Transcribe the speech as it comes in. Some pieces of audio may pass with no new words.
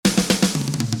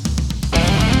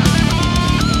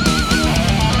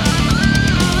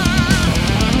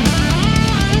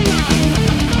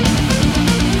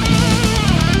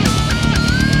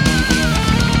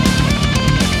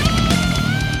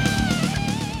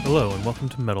Hello and welcome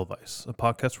to Metal Vice, a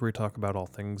podcast where we talk about all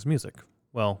things music.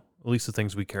 Well, at least the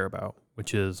things we care about,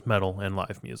 which is metal and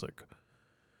live music.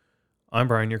 I'm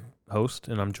Brian, your host,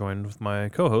 and I'm joined with my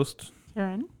co-host,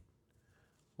 Karen.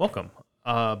 Welcome.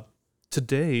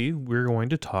 Today we're going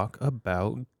to talk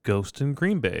about Ghost in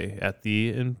Green Bay at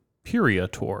the Imperia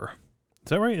tour.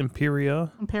 Is that right?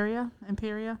 Imperia?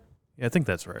 Imperia? Yeah, I think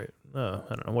that's right. I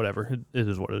don't know, whatever. It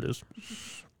is what it is.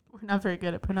 We're not very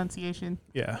good at pronunciation.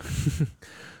 Yeah.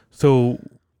 So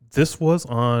this was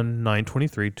on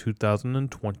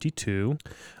 9/23/2022.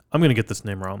 I'm going to get this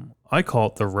name wrong. I call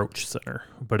it the Roach Center,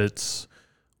 but it's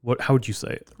how would you say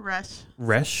it? Resh.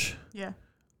 Yeah.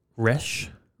 Resh.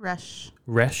 How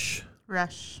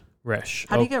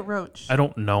do you get roach? I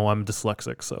don't know. I'm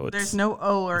dyslexic, so it's there's no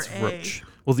O or A. Roach.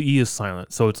 Well, the E is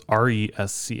silent, so it's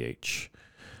RESCH.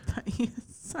 The E is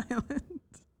silent.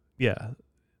 Yeah.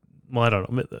 Well, I don't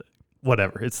know.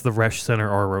 Whatever. It's the Resh Center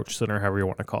or Roach Center, however you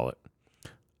want to call it.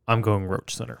 I'm going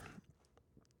Roach Center.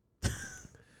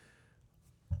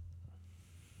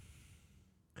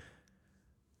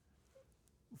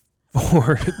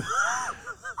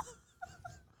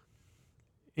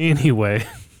 Anyway,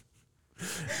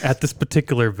 at this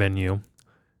particular venue,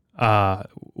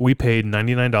 we paid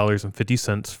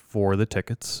 $99.50 for the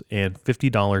tickets and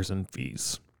 $50 in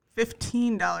fees.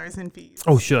 $15 in fees.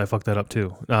 Oh shit, I fucked that up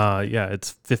too. Yeah,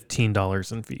 it's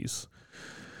 $15 in fees.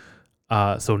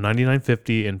 So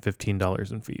 $99.50 and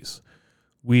 $15 in fees.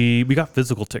 We got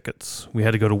physical tickets. We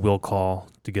had to go to Will Call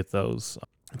to get those.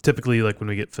 Typically, like when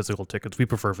we get physical tickets, we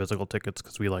prefer physical tickets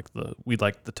because we like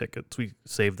the tickets. We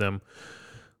save them.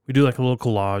 We do like a little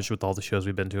collage with all the shows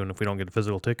we've been to, and if we don't get a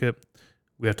physical ticket,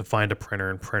 we have to find a printer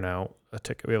and print out a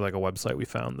ticket. We have like a website we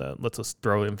found that lets us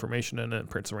throw information in it and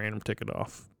prints a random ticket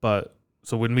off. But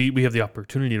so when we have the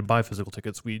opportunity to buy physical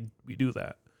tickets, we do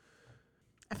that.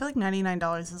 I feel like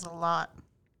 $99 is a lot.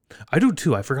 I do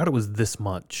too. I forgot it was this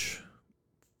much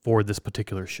for this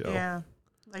particular show. Yeah,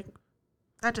 like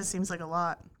that just seems like a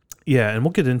lot. Yeah, and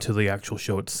we'll get into the actual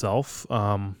show itself,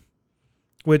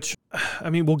 which, I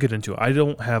mean, we'll get into it. I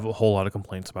don't have a whole lot of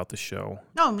complaints about the show.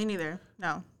 No, me neither.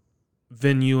 No.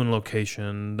 Venue and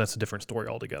location, that's a different story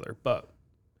altogether. But,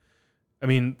 I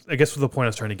mean, I guess the point I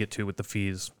was trying to get to with the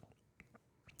fees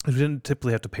is we didn't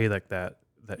typically have to pay like that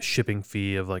shipping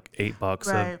fee of like $8,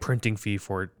 right. A printing fee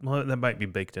for, well, that might be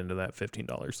baked into that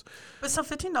 $15. But so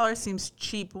 $15 seems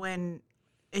cheap was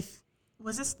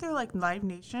this through like Live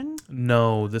Nation?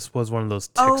 No, this was one of those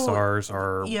Tixars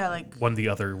or like one of the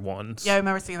other ones. Yeah, I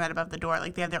remember seeing that above the door.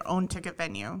 Like they have their own ticket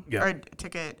venue or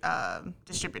ticket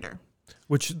distributor.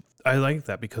 Which I like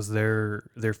that because their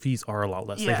fees are a lot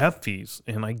less. Yeah. They have fees,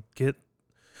 and I get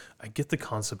the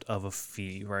concept of a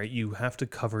fee, right? You have to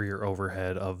cover your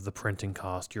overhead of the printing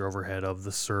cost, your overhead of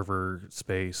the server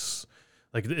space.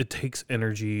 Like it takes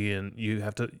energy, and you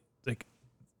have to like.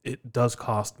 It does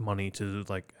cost money to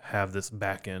like have this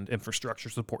back end infrastructure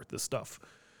support this stuff,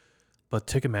 but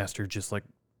Ticketmaster just like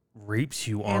rapes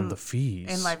you on the fees.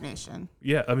 And Live Nation.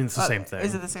 Yeah, I mean it's the same thing.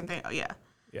 Is it the same thing? Oh yeah.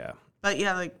 Yeah. But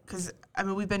yeah, like because I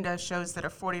mean we've been to shows that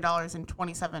are $40 and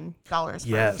 $27 for a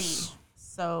fee.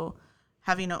 So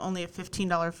having only a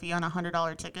 $15 fee on a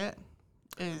 $100 ticket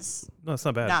is it's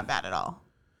not bad. Not bad at all.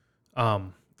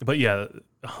 But yeah.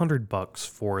 $100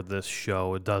 for this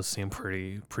show, it does seem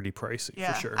pretty pricey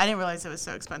for sure. I didn't realize it was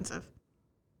so expensive.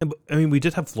 I mean, we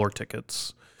did have floor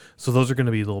tickets, so those are going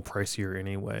to be a little pricier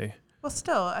anyway. Well,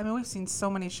 still, I mean, we've seen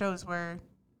so many shows where,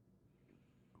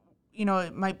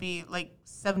 it might be like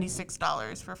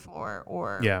 $76 for floor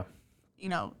or,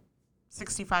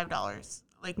 $65,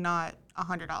 like not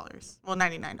 $100. Well,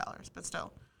 $99, but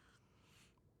still.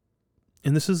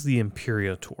 And this is the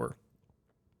Imperia tour.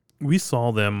 We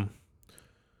saw them.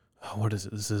 What is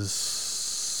it? This is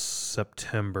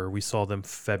September. We saw them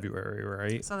February,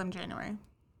 right? Saw them January.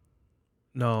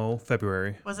 No,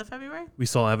 February. Was it February? We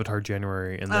saw Avatar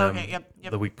January and then Yep.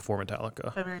 the week before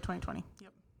Metallica. February 2020.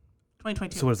 Yep.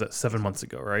 2022. So what is that? 7 months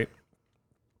ago, right?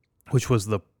 Which was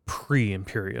the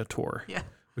pre-Imperia tour. Yeah.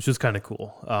 Which was kind of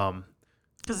cool.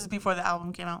 Because it's before the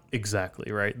album came out.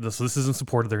 Exactly, right? So this is in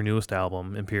support of their newest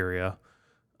album, Imperia.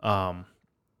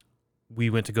 We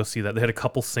went to go see that. They had a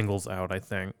couple singles out, I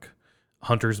think.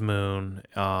 Hunter's Moon.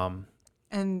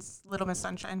 And Little Miss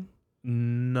Sunshine.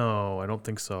 No, I don't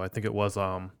think so. I think it was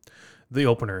the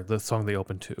opener, the song they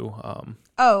opened to.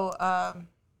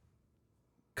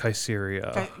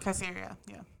 Kaiseria. Kaiseria,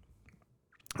 yeah.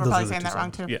 We're probably saying that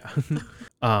wrong too. Yeah.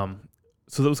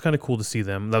 So that was kind of cool to see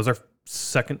them. That was our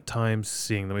second time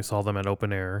seeing them. We saw them at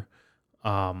open air.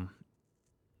 But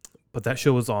that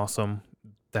show was awesome.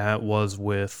 That was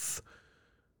with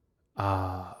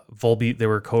Volbeat, they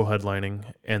were co-headlining,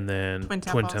 and then Twin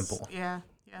Temples. Temple. Yeah.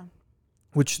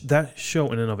 Which that show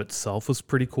in and of itself was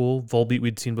pretty cool. Volbeat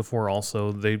we'd seen before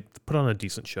also. They put on a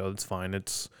decent show. It's fine.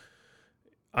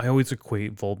 I always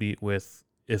equate Volbeat with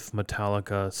if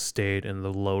Metallica stayed in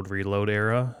the load reload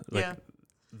era,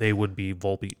 they would be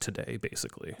Volbeat today,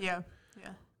 basically. Yeah.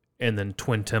 And then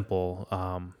Twin Temple.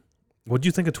 What do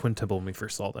you think of Twin Temple when we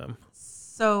first saw them?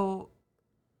 So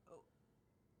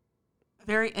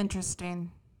very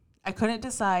interesting. I couldn't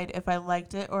decide if I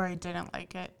liked it or I didn't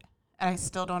like it. And I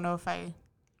still don't know if I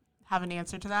have an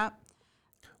answer to that.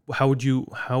 How would you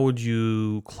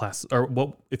class, or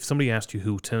what if somebody asked you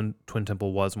who Twin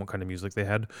Temple was and what kind of music they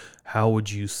had? How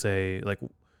would you say, like,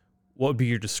 what would be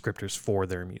your descriptors for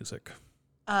their music?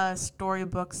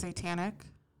 Storybook satanic.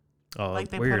 Oh, like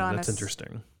they weird. put on That's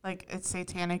interesting. Like it's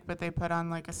satanic, but they put on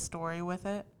like a story with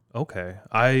it. Okay,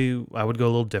 I would go a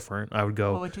little different. I would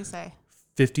go. What would you say?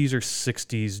 50s or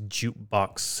 60s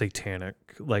jukebox satanic.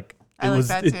 Like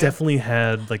it definitely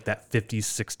had like that 50s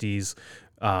 60s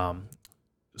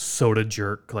soda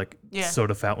jerk, like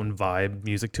soda fountain vibe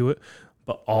music to it,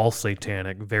 but all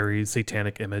satanic, very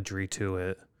satanic imagery to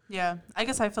it. Yeah, I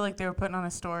guess I feel like they were putting on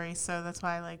a story, so that's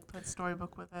why I like put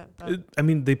storybook with it. But I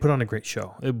mean, they put on a great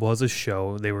show. It was a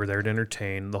show. They were there to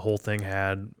entertain. The whole thing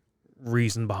had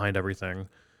reason behind everything.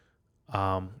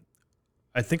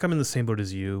 I think I'm in the same boat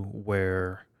as you,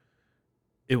 where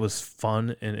it was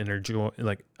fun and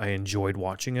like I enjoyed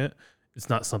watching it. It's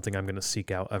not something I'm going to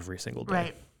seek out every single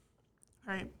day.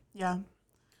 Right. Yeah.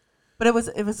 But it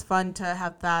was fun to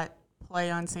have that play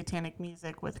on satanic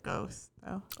music with Ghost,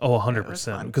 though. Oh,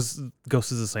 100%. Because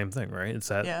Ghost is the same thing, right? It's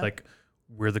that like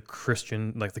we're the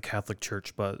Christian, like the Catholic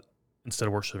Church, but instead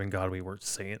of worshiping God, we worship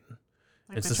Satan.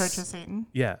 Like it's the Church of Satan.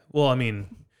 Yeah. Well, I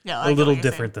mean, a little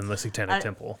different than the Satanic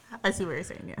Temple. I see what you're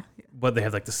saying. Yeah. But they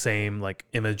have like the same like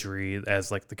imagery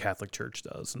as like the Catholic Church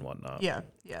does and whatnot. Yeah.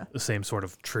 The same sort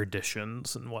of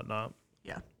traditions and whatnot.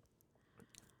 Yeah.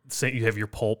 Say you have your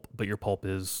pulp, but your pulp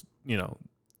is,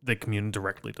 they commune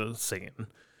directly to Satan.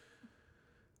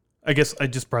 I guess I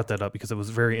just brought that up because it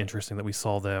was very interesting that we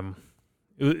saw them.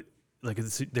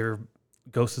 They're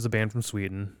Ghost is a band from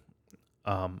Sweden.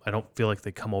 I don't feel like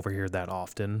they come over here that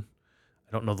often.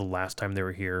 I don't know the last time they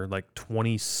were here. Like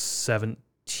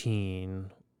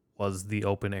 2017 was the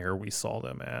open air we saw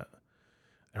them at.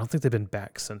 I don't think they've been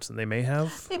back since, and they may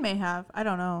have. They may have. I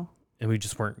don't know. And we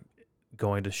just weren't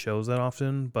going to shows that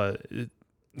often, but it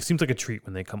seems like a treat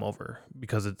when they come over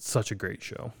because it's such a great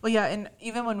show. Well, yeah, and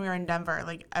even when we were in Denver,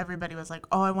 like everybody was like,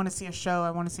 "Oh, I want to see a show.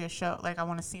 I want to see a show. Like I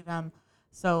want to see them."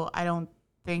 So I don't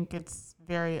think it's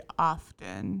very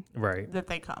often that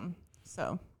they come.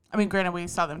 So I mean, granted, we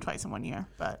saw them twice in 1 year,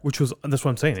 but that's what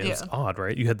I'm saying. It was odd,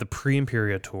 right? You had the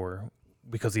pre-Imperia tour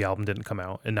because the album didn't come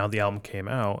out, and now the album came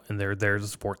out, and they're there to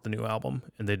support the new album,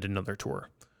 and they did another tour.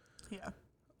 Yeah.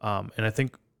 And I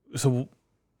think so.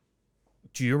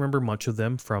 Do you remember much of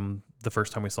them from the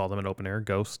first time we saw them in open air,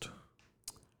 Ghost?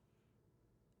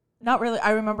 Not really.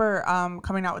 I remember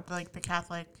coming out with like the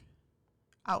Catholic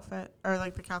outfit or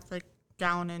like the Catholic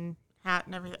gown and hat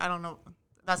and everything. I don't know.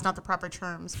 That's not the proper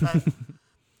terms, but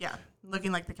yeah,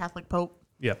 looking like the Catholic Pope.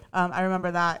 Yeah. I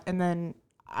remember that. And then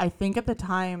I think at the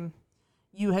time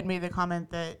you had made the comment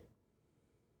that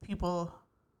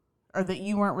that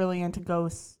you weren't really into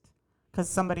Ghost because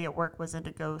somebody at work was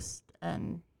into Ghost,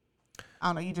 and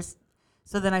I don't know,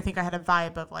 so then I think I had a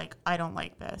vibe of like, I don't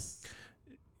like this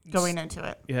going into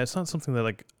it. Yeah, it's not something that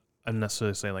like I'm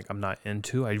necessarily saying like I'm not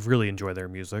into. I really enjoy their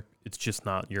music. It's just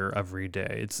not your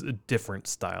everyday. It's a different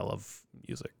style of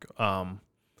music.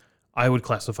 I would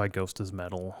classify Ghost as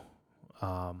metal.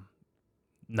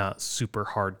 Not super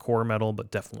hardcore metal,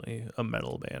 but definitely a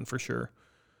metal band for sure.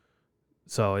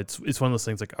 So it's one of those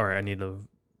things like, all right, I need a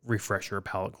refresher, a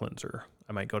palate cleanser.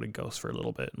 I might go to Ghost for a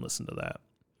little bit and listen to that.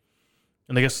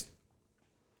 And I guess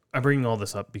I'm bringing all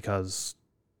this up because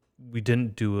we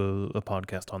didn't do a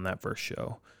podcast on that first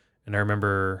show. And I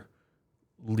remember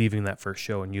leaving that first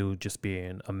show and you just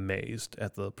being amazed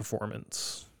at the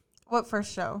performance. What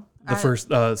first show? The first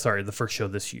show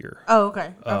this year. Oh,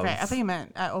 okay. Okay. I think you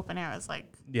meant at open air. I was like,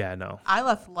 yeah, no. I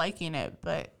left liking it,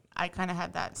 but I kind of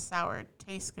had that sour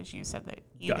taste because you said that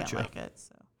you didn't like it.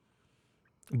 So.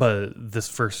 But this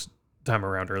first time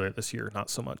around earlier this year, not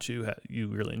so much. You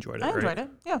really enjoyed it, I enjoyed it.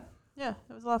 Yeah. Yeah.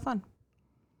 It was a lot of fun.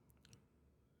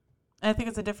 And I think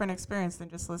it's a different experience than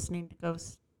just listening to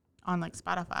Ghost on like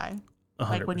Spotify. 100%.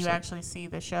 Like when you actually see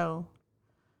the show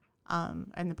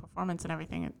and the performance and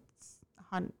everything, it's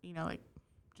like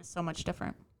just so much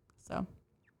different. So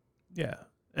yeah,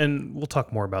 and we'll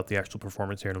talk more about the actual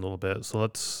performance here in a little bit. So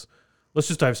let's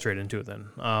just dive straight into it then.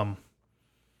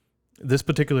 This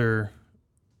particular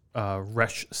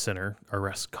Resch Center, or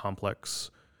Resch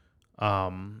Complex,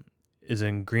 is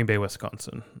in Green Bay,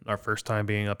 Wisconsin. Our first time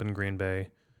being up in Green Bay.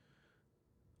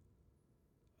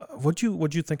 What'd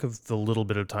you think of the little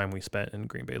bit of time we spent in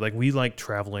Green Bay? Like, we like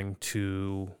traveling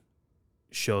to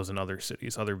shows in other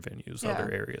cities, other venues,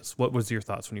 other areas. What was your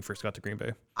thoughts when you first got to Green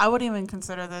Bay? I wouldn't even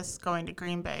consider this going to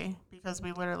Green Bay because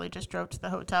we literally just drove to the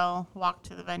hotel, walked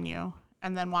to the venue,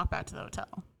 and then walked back to the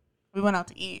hotel. We went out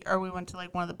to eat, or we went to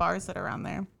like one of the bars that are around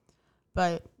there.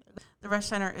 But the Resch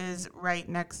Center is right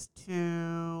next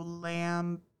to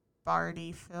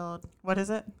Lombardi Field. What is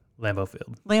it? Lambeau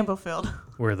Field. Lambeau Field.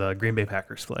 Where the Green Bay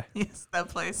Packers play. Yes, that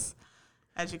place.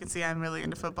 As you can see, I'm really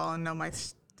into football and know my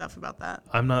stuff about that.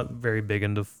 I'm not very big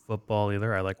into football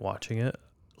either. I like watching it.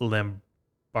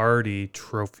 Lombardi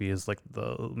Trophy is like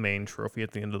the main trophy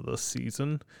at the end of the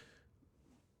season.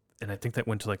 And I think that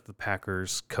went to like the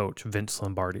Packers coach, Vince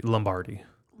Lombardi.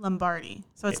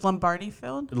 So it's Lombardi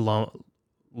Field?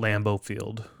 Lambeau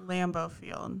Field. Lambeau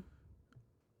Field.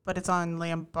 But it's on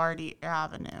Lombardi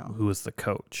Avenue. Who is the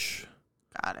coach?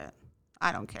 Got it.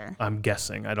 I don't care. I'm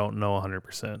guessing. I don't know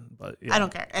 100%, but yeah. I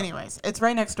don't care. Anyways, it's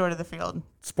right next door to the field.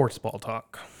 Sports ball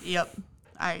talk. Yep.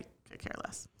 I could care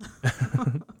less.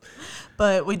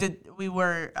 But we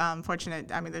were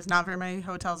fortunate. I mean, there's not very many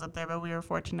hotels up there, but we were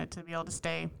fortunate to be able to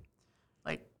stay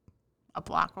like a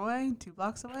block away, 2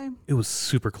 blocks away. It was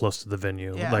super close to the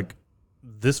venue. Yeah. Like,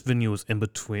 this venue was in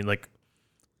between, like,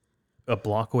 a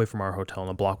block away from our hotel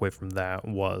and a block away from that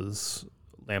was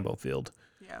Lambeau Field.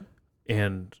 Yeah.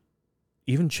 And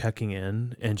even checking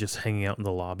in and just hanging out in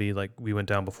the lobby, like, we went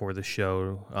down before the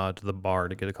show to the bar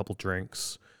to get a couple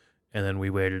drinks, and then we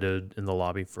waited in the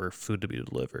lobby for food to be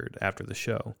delivered after the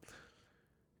show.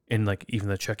 And, like, even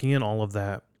the checking in, all of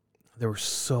that, there were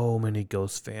so many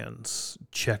Ghost fans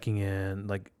checking in,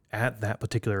 like, at that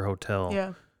particular hotel.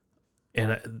 Yeah.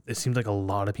 And it seemed like a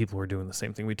lot of people were doing the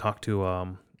same thing. We talked to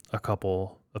a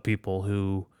couple of people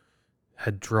who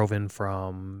had drove in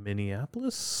from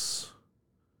Minneapolis.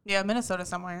 Yeah, Minnesota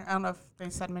somewhere. I don't know if they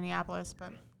said Minneapolis,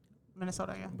 but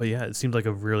Minnesota, yeah. But yeah, it seemed like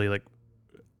a really, like,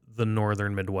 the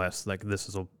northern Midwest. Like, this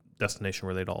is a destination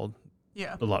where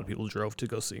a lot of people drove to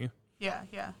go see. Yeah,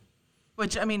 yeah.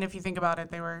 Which, I mean, if you think about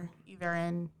it, they were either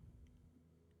in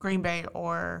Green Bay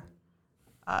or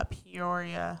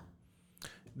Peoria.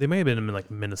 They may have been in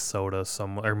like Minnesota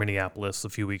or Minneapolis a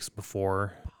few weeks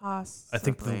before. Possibly. I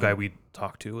think the guy we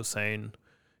talked to was saying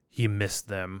he missed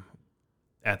them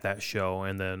at that show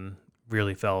and then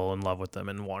really fell in love with them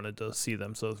and wanted to see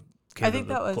them. So I think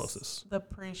that was closest. The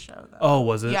pre-show, though. Oh,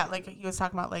 was it? Yeah, like he was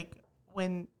talking about like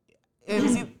when it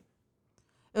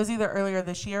was either earlier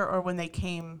this year or when they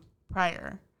came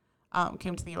to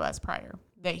the U.S. prior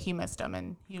that he missed them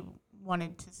and he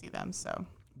wanted to see them. So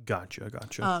gotcha.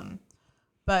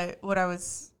 But what I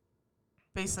was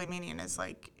basically meaning is,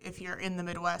 like, if you're in the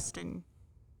Midwest, and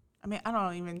I mean, I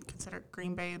don't even consider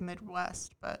Green Bay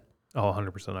Midwest, but. Oh,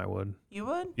 100% I would. You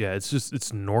would? Yeah,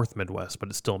 it's North Midwest, but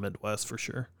it's still Midwest for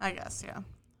sure. I guess, yeah.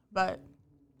 But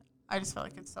I just feel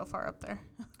like it's so far up there.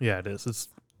 Yeah, it is. It's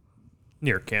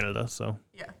near Canada, so.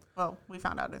 Yeah. Well, we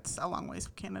found out it's a long ways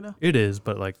from Canada. It is,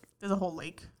 but like. There's a whole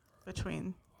lake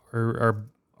between. Our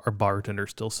bartender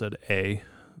still said A.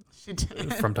 She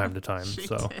did. From time to time. She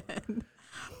so did.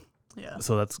 Yeah.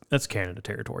 So that's Canada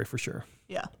territory for sure.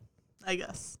 Yeah, I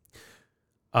guess.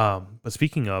 But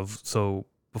speaking of, so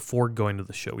before going to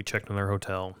the show, we checked in our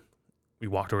hotel. We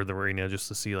walked over to the arena just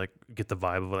to see, like, get the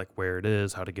vibe of like where it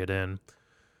is, how to get in.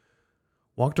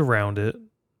 Walked around it.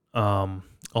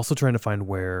 Also trying to find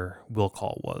where Will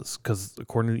Call was, because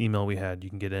according to the email we had, you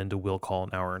can get into Will Call an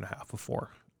hour and a half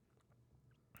before.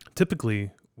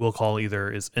 Typically, Will Call either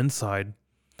is inside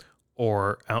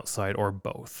or outside or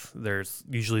both. There's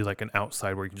usually like an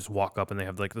outside where you can just walk up and they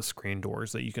have like the screen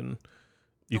doors that you can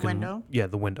window? Yeah,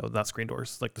 the window, not screen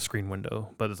doors, like the screen window,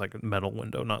 but it's like a metal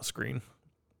window, not screen.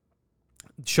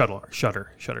 Shutter,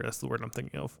 that's the word I'm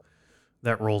thinking of.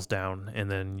 That rolls down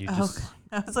and then you just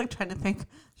I was like trying to think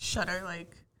shutter,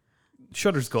 like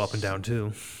shutters go up and down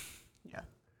too. Yeah.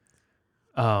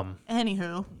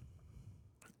 Anywho.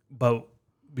 But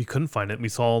we couldn't find it. We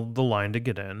saw the line to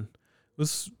get in. It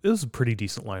was a pretty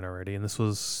decent line already, and this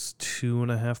was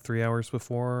 2.5, 3 hours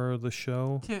before the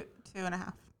show.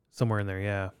 2.5. Somewhere in there,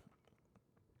 yeah.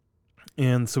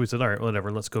 And so we said, all right, whatever,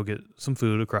 let's go get some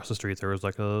food across the street. There was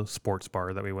like a sports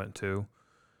bar that we went to.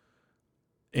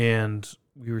 And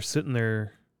we were sitting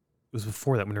there. It was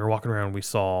before that, when we were walking around, we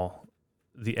saw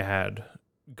the ad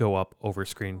go up over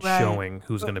screen showing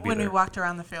who's going to be there. When we walked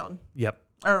around the field. Yep.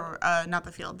 Or not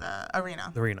the field, the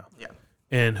arena. The arena. Yeah.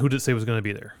 And who did it say was going to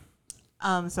be there?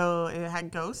 So it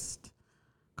had Ghost,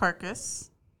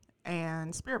 Carcass,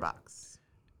 and Spiritbox.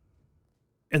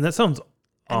 And that sounds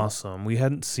awesome. We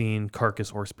hadn't seen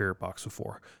Carcass or Spiritbox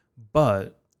before,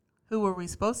 but who were we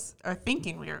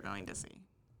thinking we were going to see?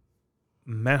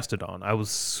 Mastodon. I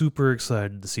was super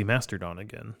excited to see Mastodon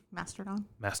again. Mastodon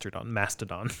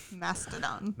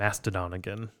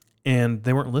again. And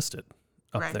they weren't listed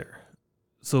up there.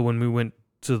 So when we went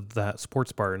to that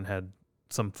sports bar and had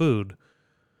some food,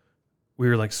 we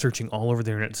were like searching all over the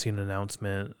internet to see an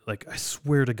announcement. Like, I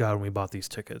swear to God, when we bought these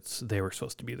tickets, they were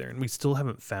supposed to be there. And we still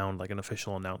haven't found like an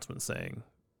official announcement saying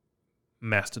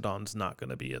Mastodon's not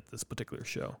going to be at this particular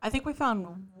show. I think we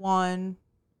found one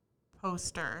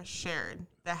poster shared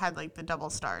that had like the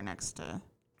double star next to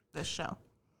this show.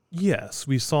 Yes,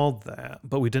 we saw that,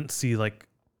 but we didn't see like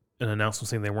an announcement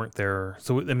saying they weren't there.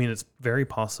 So, I mean, it's very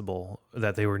possible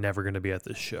that they were never going to be at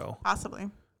this show. Possibly.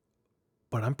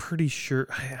 But I'm pretty sure,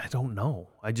 I don't know.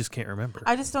 I just can't remember.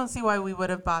 I just don't see why we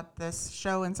would have bought this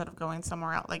show instead of going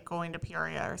somewhere else, like going to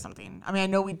Peoria or something. I mean, I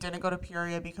know we didn't go to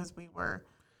Peoria because we were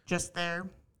just there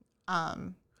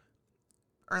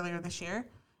earlier this year.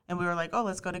 And we were like, oh,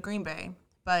 let's go to Green Bay.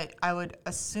 But I would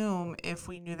assume if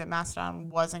we knew that Mastodon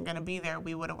wasn't going to be there,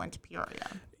 we would have went to Peoria.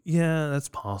 Yeah, that's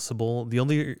possible. The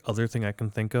only other thing I can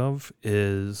think of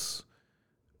is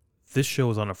this show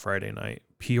was on a Friday night.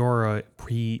 Peoria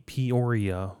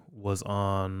was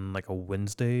on like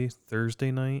a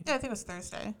Thursday night. Yeah, I think it was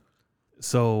Thursday.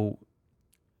 So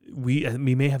we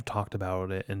may have talked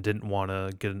about it and didn't want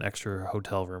to get an extra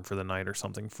hotel room for the night or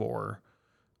something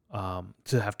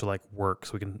to have to like work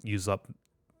so we can use up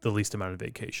the least amount of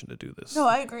vacation to do this. No,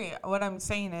 I agree. What I'm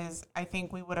saying is I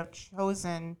think we would have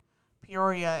chosen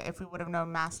Peoria if we would have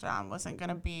known Mastodon wasn't going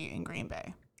to be in Green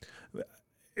Bay.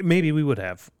 Maybe we would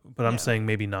have, but I'm saying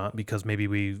maybe not because maybe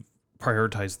we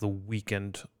prioritized the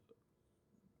weekend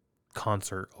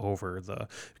concert over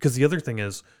because the other thing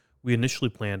is we initially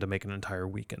planned to make an entire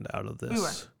weekend out of this. We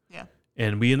were, yeah.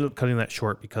 And we ended up cutting that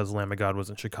short because Lamb of God was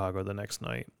in Chicago the next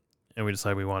night. And we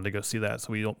decided we wanted to go see that.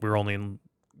 So we were only in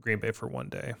Green Bay for one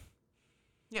day.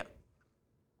 Yep.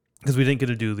 Because we didn't get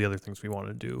to do the other things we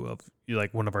wanted to do.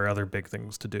 Like one of our other big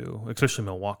things to do, especially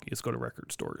Milwaukee, is go to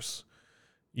record stores.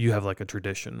 You have like a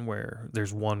tradition where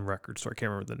there's one record store. I can't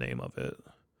remember the name of it.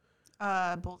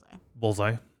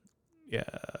 Bullseye? Yeah.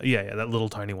 That little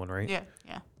tiny one, right?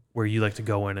 Yeah. Where you like to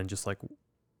go in and just like...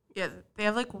 Yeah, they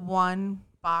have like one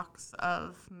box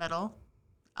of metal.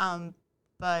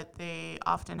 But they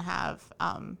often have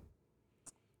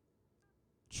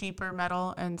cheaper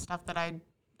metal and stuff that I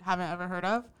haven't ever heard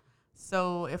of.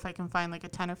 So if I can find like a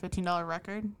 $10 or $15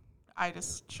 record, I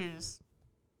just choose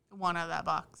one out of that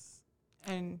box.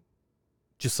 And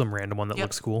just some random one that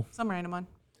looks cool? Some random one.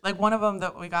 Like one of them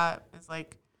that we got is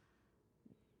like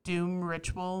Doom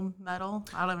Ritual metal.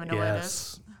 I don't even know what it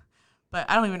is. But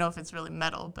I don't even know if it's really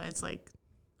metal, but it's like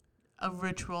a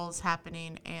ritual's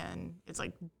happening and it's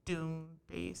like doom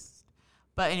based.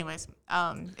 But anyways,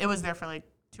 it was there for like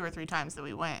 2 or 3 times that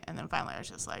we went, and then finally I was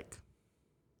just like,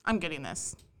 I'm getting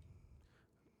this.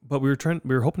 But we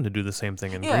were hoping to do the same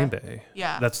thing in Green Bay.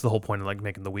 Yeah. That's the whole point of like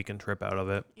making the weekend trip out of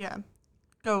it. Yeah.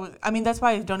 That's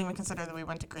why I don't even consider that we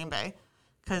went to Green Bay,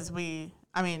 because the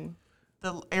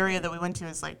area that we went to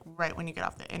is like right when you get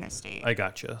off the interstate. I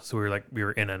gotcha. So we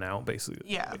were in and out basically.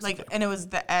 Yeah. And it was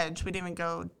the edge. We didn't even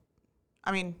go.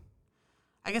 I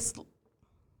guess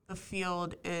the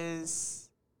field is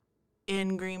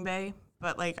in Green Bay,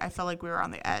 but like I felt like we were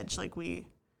on the edge. Like we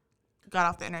got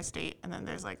off the interstate and then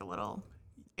there's like a little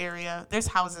area. There's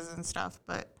houses and stuff,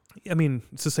 but I mean,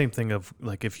 it's the same thing of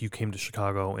like if you came to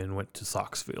Chicago and went to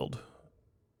Sox Field,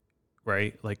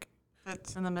 right? Like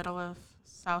it's in the middle of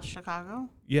South Chicago.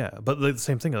 Yeah, but like the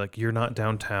same thing. Like you're not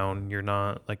downtown. You're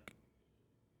not like.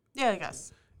 Yeah, I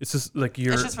guess. It's just like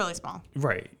you're. It's just really small.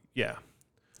 Right. Yeah.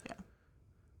 Yeah.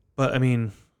 But I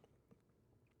mean,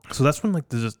 so that's when like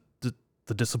the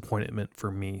disappointment for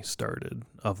me started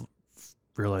of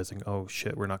realizing, oh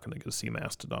shit, we're not going to go see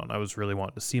Mastodon. I was really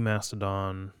wanting to see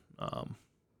Mastodon. I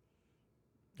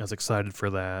was excited for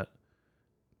that,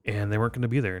 and they weren't going to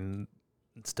be there. And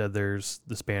instead, there's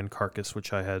this band Carcass,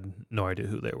 which I had no idea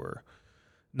who they were.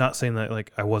 Not saying that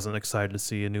like I wasn't excited to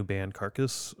see a new band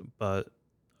Carcass, but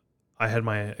I had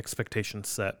my expectations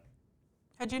set.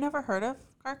 Had you never heard of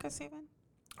Carcass even?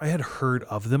 I had heard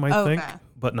of them, I think,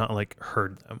 but not like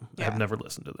heard them. Yeah. I've never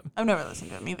listened to them. I've never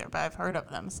listened to them either, but I've heard of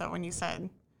them. So when you said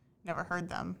never heard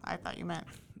them, I thought you meant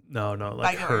no,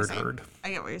 like heard. I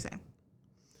get what you're saying.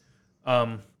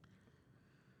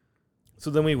 So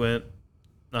then we went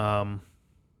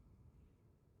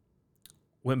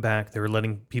back. They were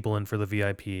letting people in for the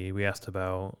VIP. We asked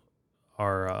about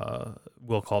our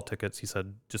will call tickets. He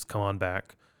said, just come on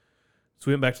back. So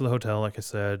we went back to the hotel, like I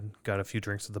said, got a few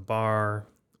drinks at the bar.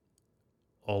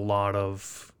 A lot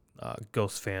of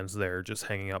Ghost fans there just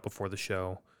hanging out before the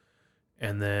show.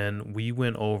 And then we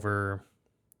went over,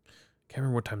 can't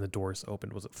remember what time the doors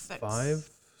opened. Was it 5,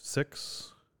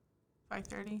 6?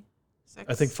 5:30, 6?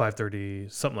 I think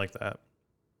 5:30, something like that.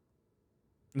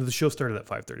 The show started at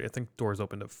 5:30. I think doors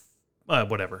opened at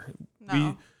whatever.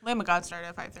 No, Lamb of God started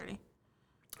at 5:30.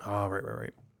 Oh,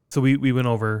 right. So we went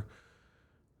over.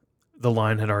 The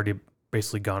line had already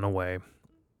basically gone away.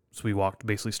 So we walked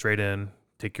basically straight in,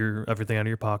 take everything out of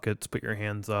your pockets, put your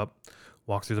hands up,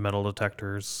 walk through the metal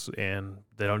detectors, and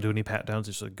they don't do any pat downs.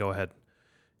 It's just like, go ahead.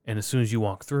 And as soon as you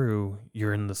walk through,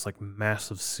 you're in this like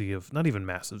massive sea of, not even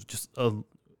massive, just a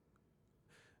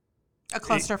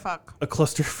clusterfuck. A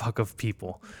clusterfuck of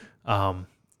people.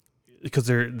 Because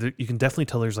you can definitely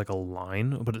tell there's like a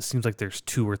line, but it seems like there's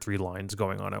 2 or 3 lines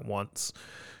going on at once.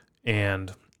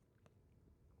 And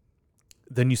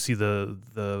then you see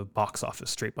the box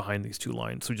office straight behind these 2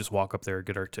 lines. So we just walk up there,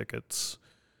 get our tickets.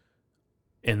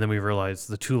 And then we realize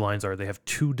the 2 lines they have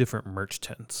 2 different merch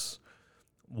tents.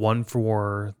 One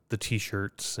for the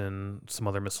t-shirts and some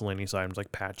other miscellaneous items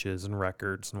like patches and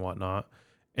records and whatnot.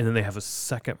 And then they have a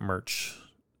second merch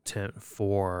tent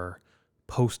for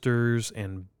posters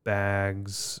and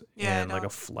bags and like a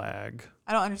flag.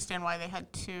 I don't understand why they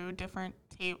had 2 different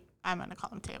I'm going to call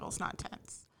them tables, not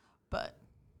tents. But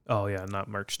oh yeah, not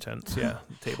merch tents, yeah,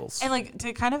 tables. And like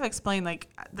to kind of explain like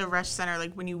the Rush Center,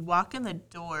 like when you walk in the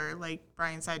door, like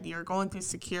Brian said, you're going through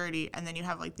security, and then you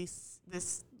have like this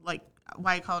like,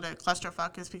 why I call it a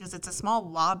clusterfuck is because it's a small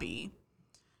lobby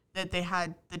that they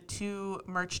had the 2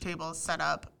 merch tables set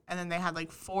up, and then they had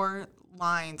like 4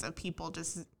 lines of people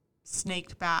just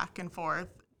snaked back and forth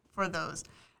for those.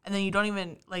 And then you don't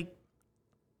even like,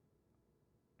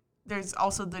 there's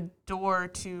also the door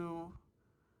to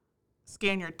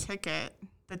scan your ticket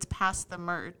that's past the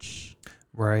merch.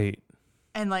 Right.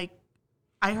 And like,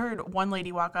 I heard one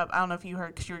lady walk up. I don't know if you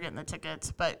heard because you were getting the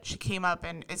tickets, but she came up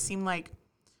and it seemed like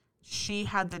she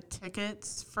had the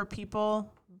tickets for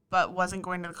people, but wasn't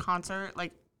going to the concert.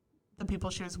 Like the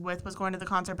people she was with was going to the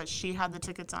concert, but she had the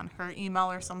tickets on her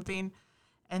email or something.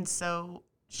 And so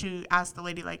she asked the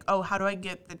lady like, oh, how do I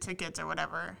get the tickets or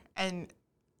whatever? And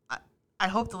I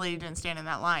hope the lady didn't stand in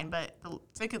that line, but the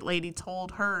ticket lady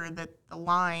told her that the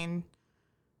line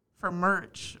for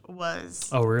merch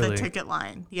was the ticket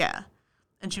line. Yeah.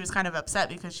 And she was kind of upset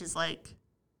because she's like,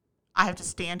 I have to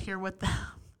stand here with them,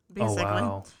 basically. Oh,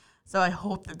 wow. So I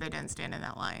hope that they didn't stand in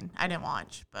that line. I didn't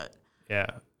watch, but. Yeah.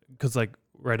 Because like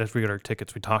right after we got our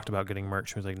tickets, we talked about getting merch.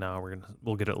 She was like, no,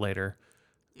 we'll get it later.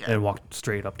 Yeah. And walked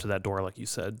straight up to that door, like you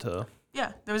said, to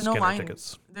there was no line.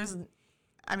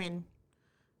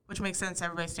 Which makes sense,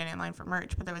 everybody's standing in line for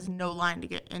merch, but there was no line to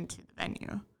get into the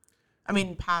venue. I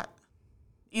mean,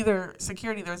 either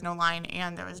security, there was no line,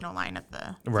 and there was no line at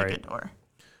the ticket door.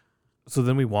 So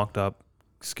then we walked up,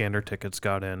 scanned our tickets,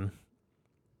 got in,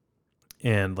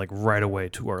 and like right away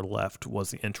to our left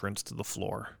was the entrance to the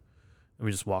floor. And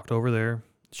we just walked over there,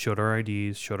 showed our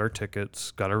IDs, showed our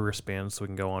tickets, got our wristbands so we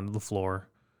can go onto the floor,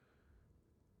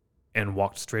 and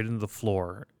walked straight into the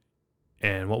floor.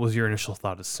 And what was your initial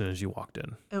thought as soon as you walked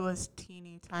in? It was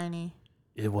teeny tiny.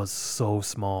 It was so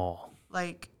small.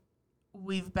 Like,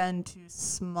 we've been to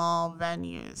small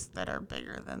venues that are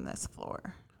bigger than this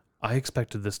floor. I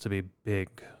expected this to be big.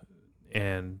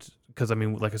 And because, I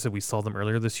mean, like I said, we saw them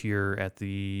earlier this year at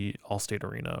the Allstate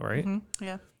Arena, right? Mm-hmm.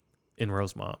 Yeah. In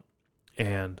Rosemont.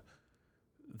 And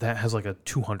that has like a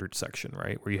 200 section,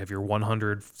 right? Where you have your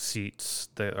 100 seats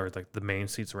that are like the main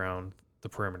seats around the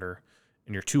perimeter.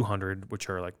 And your 200, which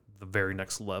are like the very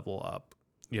next level up.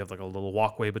 You have like a little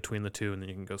walkway between the 2, and then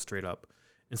you can go straight up.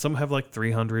 And some have like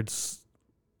 300s.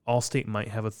 Allstate might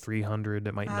have a 300.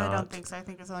 It might not. I don't think so. I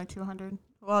think it's only 200.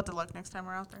 We'll have to look next time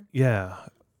we're out there. Yeah.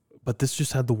 But this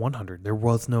just had the 100. There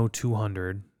was no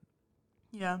 200.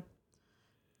 Yeah.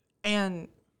 And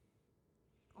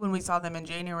when we saw them in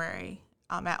January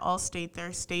at Allstate,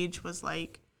 their stage was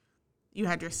like, you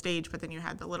had your stage, but then you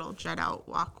had the little jet out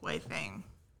walkway thing.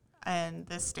 And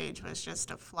this stage was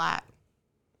just a flat.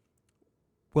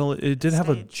 Well, it did have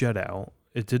a jet out.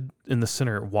 It did in the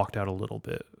center. It walked out a little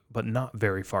bit, but not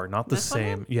very far. Not the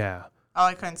same. Yeah. Oh,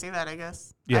 I couldn't see that. I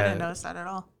guess. Yeah. I didn't notice that at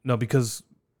all. No, because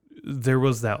there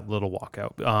was that little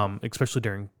walkout, especially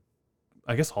during,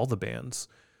 I guess, all the bands.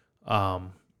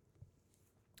 The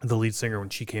lead singer, when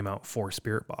she came out for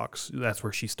Spiritbox, that's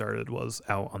where she started, was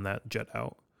out on that jet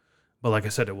out. But like I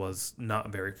said, it was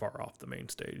not very far off the main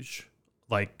stage.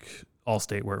 Like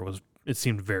Allstate, where it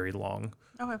seemed very long.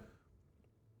 Okay.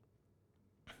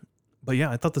 But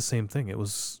yeah, I thought the same thing. It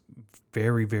was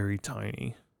very, very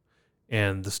tiny.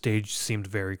 And the stage seemed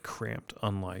very cramped,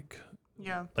 unlike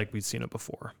like we'd seen it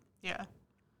before. Yeah.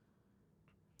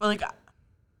 But like,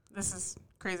 this is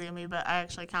crazy of me, but I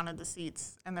actually counted the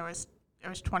seats, and it was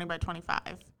 20 by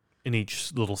 25. In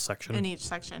each little section? In each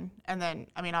section. And then,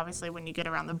 I mean, obviously when you get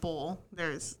around the bowl,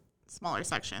 there's smaller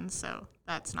sections, so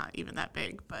that's not even that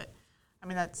big. But, I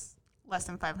mean, that's less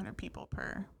than 500 people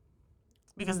per,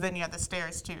 because then you have the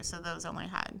stairs too, so those only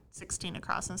had 16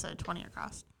 across instead of 20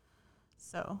 across.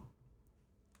 So,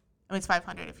 I mean, it's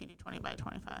 500 if you do 20 by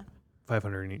 25.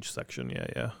 500 in each section,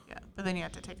 yeah. Yeah, but then you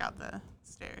have to take out the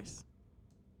stairs.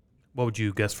 What would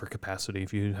you guess for capacity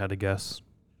if you had to guess?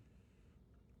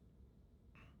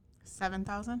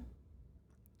 7,000?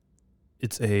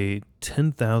 It's a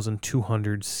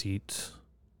 10,200 seat.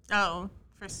 Oh,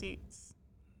 for seats.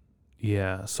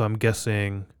 Yeah, so I'm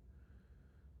guessing,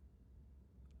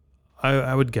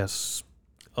 I would guess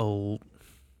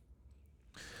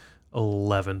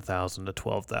 11,000 to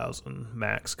 12,000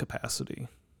 max capacity.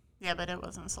 Yeah, but it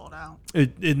wasn't sold out.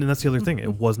 And that's the other thing.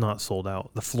 It was not sold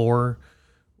out. The floor,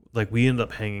 like, we ended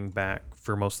up hanging back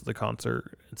for most of the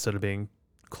concert instead of being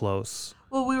close.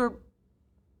 Well,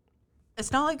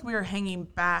 it's not like we were hanging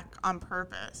back on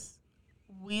purpose.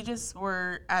 We just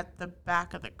were at the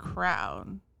back of the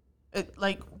crowd.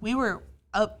 We were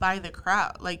up by the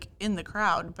crowd, like in the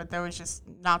crowd, but there was just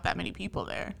not that many people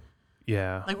there.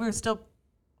 Yeah. Like, we were still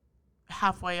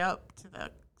halfway up to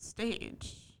the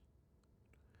stage.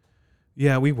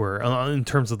 Yeah, we were in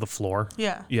terms of the floor.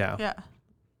 Yeah. Yeah. Yeah.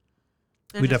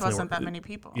 There We just definitely wasn't were. that many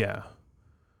people. Yeah.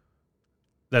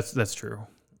 That's true.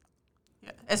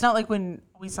 Yeah. It's not like when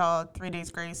we saw 3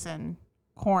 Days Grace and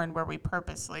Korn where we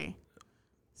purposely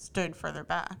stood further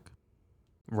back.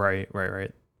 Right.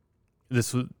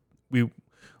 This was we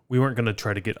weren't going to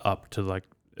try to get up to like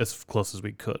as close as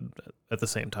we could. At the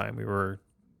same time, we were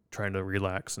trying to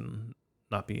relax and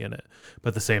not be in it. But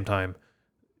at the same time,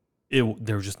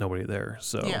 there was just nobody there.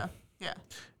 So yeah.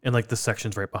 And like the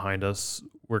sections right behind us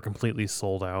were completely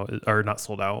sold out, or not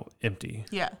sold out, empty.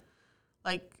 Yeah,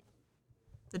 like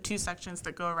the 2 sections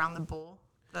that go around the bowl,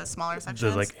 the smaller sections,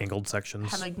 The like angled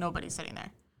sections had like nobody sitting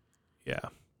there. Yeah.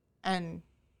 And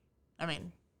I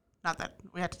mean, not that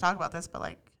we had to talk about this, but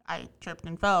like I tripped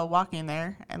and fell walking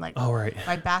there, and like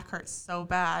my back hurts so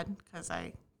bad because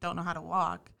I don't know how to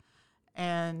walk,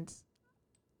 and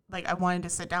like I wanted to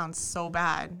sit down so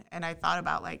bad, and I thought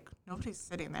about like nobody's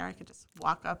sitting there. I could just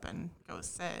walk up and go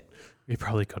sit. We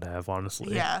probably could have,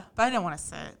 honestly. Yeah, but I didn't want to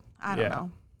sit. I don't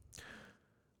know.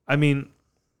 I mean,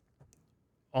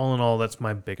 all in all, that's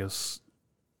my biggest,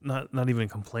 not even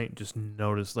complaint, just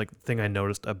the thing I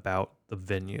noticed about the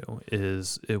venue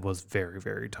is it was very,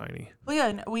 very tiny. Well, yeah,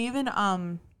 and we even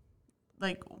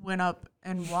like went up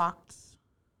and walked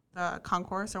the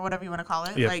concourse or whatever you want to call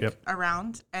it,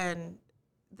 around, and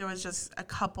there was just a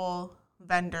couple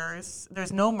vendors.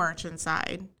 There's no merch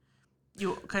inside.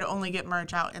 You could only get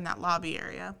merch out in that lobby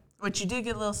area, which you did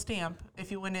get a little stamp.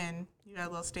 If you went in, you got a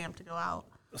little stamp to go out.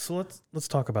 So let's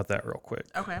talk about that real quick.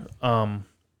 Okay. I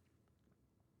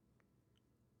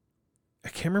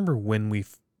can't remember when we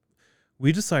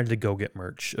decided to go get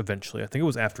merch eventually. I think it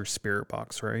was after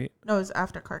Spiritbox, right? No, it was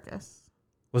after Carcass.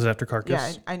 Was it after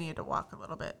Carcass? Yeah, I needed to walk a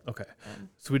little bit. Okay.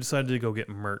 So we decided to go get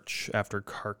merch after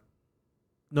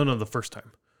No, the first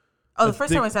time. Oh, the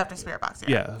first time was after Spiritbox.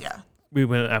 Yeah. We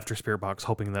went after Spiritbox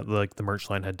hoping that like the merch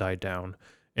line had died down,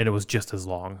 and it was just as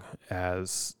long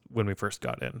as when we first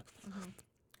got in.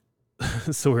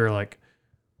 Mm-hmm. So we were like,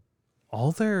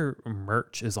 all their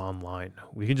merch is online.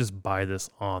 We can just buy this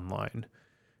online.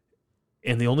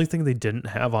 And the only thing they didn't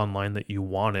have online that you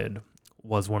wanted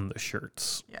was one of the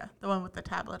shirts. Yeah, the one with the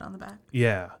tablet on the back.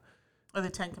 Yeah. Or the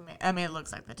 10 Commandments. I mean, it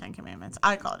looks like the 10 Commandments.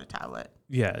 I call it a tablet.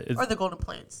 Yeah. Or the golden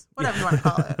plates. Whatever you want to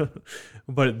call it.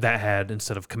 But that had,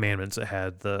 instead of commandments, it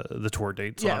had the tour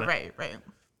dates on it. Yeah, right.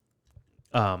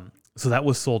 So that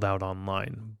was sold out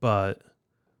online. But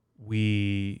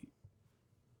we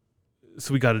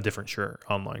got a different shirt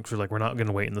online. Because we're like, we're not going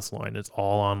to wait in this line. It's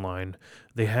all online.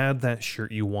 They had that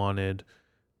shirt you wanted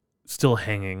still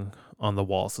hanging on the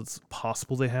wall. So it's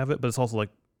possible they have it. But it's also like,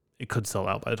 it could sell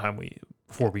out by the time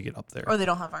before we get up there. Or they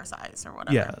don't have our size or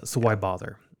whatever. Yeah, so why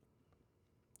bother?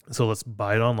 So let's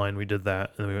buy it online. We did that,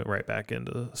 and then we went right back in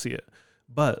to see it.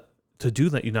 But to do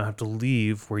that, you now have to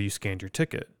leave where you scanned your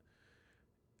ticket.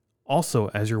 Also,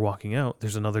 as you're walking out,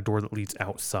 there's another door that leads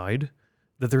outside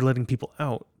that they're letting people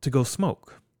out to go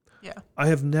smoke. Yeah. I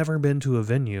have never been to a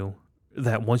venue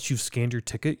that once you've scanned your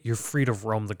ticket, you're free to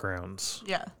roam the grounds.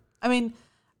 Yeah. I mean,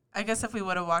 I guess if we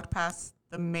would have walked past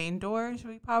the main doors,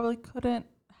 we probably couldn't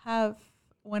have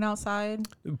went outside.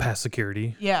 Past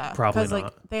security. Yeah. Probably not.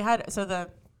 Like they had, so the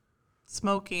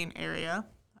smoking area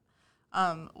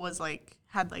was like,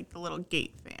 had like the little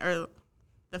gate thing or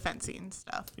the fencing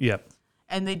stuff. Yep.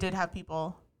 And they did have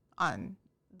people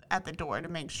at the door to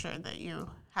make sure that you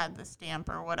had the stamp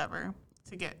or whatever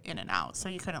to get in and out. So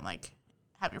you couldn't like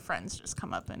have your friends just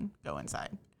come up and go inside.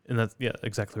 And that's, yeah,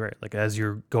 exactly right. Like as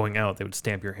you're going out, they would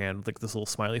stamp your hand with like this little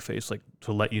smiley face, like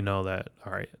to let you know that,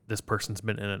 all right, this person's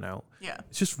been in and out. Yeah.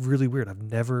 It's just really weird. I've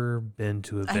never been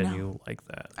to a venue like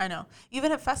that. I know.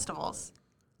 Even at festivals,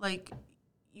 like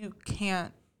you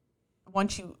can't,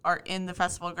 once you are in the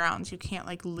festival grounds, you can't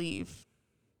like leave.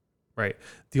 Right.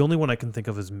 The only one I can think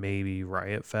of is maybe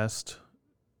Riot Fest.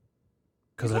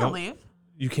 You can't leave.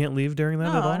 You can't leave during that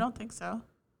at all? No, I don't think so.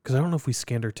 Because I don't know if we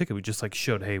scanned our ticket. We just like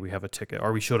showed, hey, we have a ticket.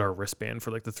 Or we showed our wristband for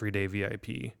like the 3-day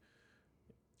VIP.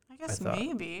 I guess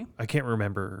maybe. I can't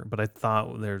remember, but I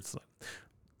thought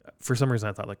for some reason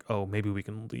I thought like, oh, maybe we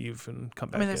can leave and come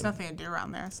back. I mean, there's nothing to do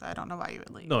around there, so I don't know why you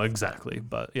would leave. No, exactly.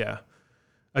 But yeah,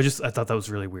 I thought that was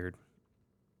really weird.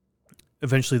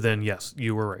 Eventually then, yes,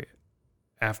 you were right.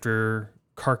 After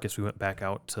Carcass, we went back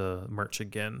out to merch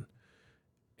again.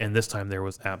 And this time there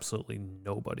was absolutely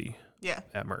nobody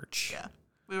at merch. Yeah.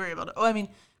 We were able to. Oh, I mean,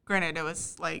 granted, it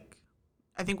was like,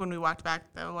 I think when we walked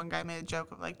back, the one guy made a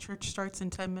joke of like, church starts in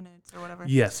 10 minutes or whatever.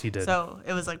 Yes, he did. So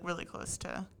it was like really close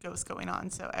to Ghost going on.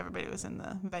 So everybody was in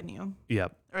the venue.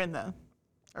 Yep. Or in the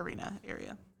arena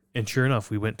area. And sure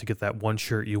enough, we went to get that one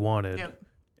shirt you wanted. Yep.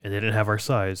 And they didn't have our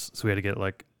size. So we had to get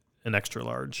like an extra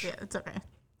large. Yeah, it's okay.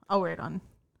 I'll wear it on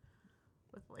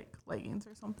with like leggings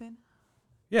or something.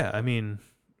 Yeah, I mean,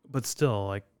 but still,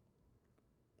 like,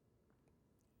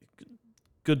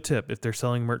 good tip. If they're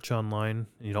selling merch online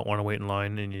and you don't want to wait in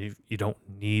line and you don't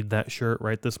need that shirt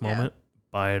right this moment,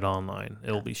 buy it online.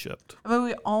 It'll be shipped. But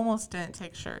we almost didn't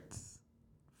take shirts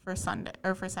for Sunday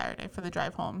or for Saturday for the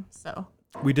drive home. So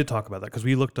we did talk about that because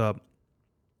we looked up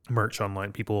merch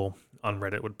online. People on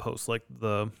Reddit would post like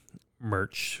the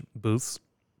merch booths,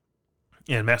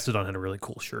 and Mastodon had a really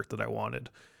cool shirt that I wanted.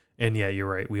 And yeah, you're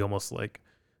right. We almost like,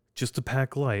 just to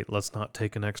pack light, let's not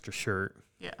take an extra shirt.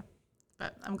 Yeah.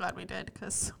 But I'm glad we did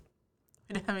because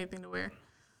we didn't have anything to wear.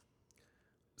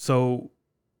 So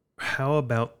how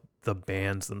about the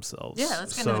bands themselves? Yeah,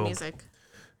 let's get into the music.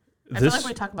 I feel like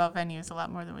we talk about venues a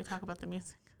lot more than we talk about the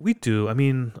music. We do. I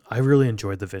mean, I really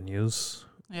enjoyed the venues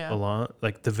a lot.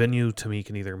 Like the venue to me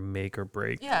can either make or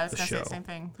break I was the going to say the same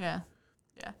thing. Yeah.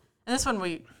 Yeah. And this one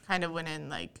we kind of went in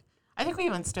like, I think we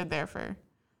even stood there for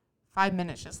 5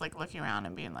 minutes just like looking around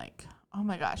and being like, oh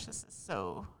my gosh, this is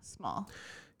so small.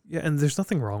 Yeah, and there's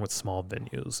nothing wrong with small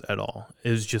venues at all.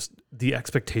 It was just the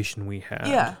expectation we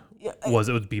had was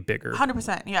it would be bigger.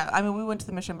 100%. Yeah. I mean, we went to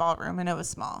the Mission Ballroom and it was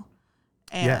small.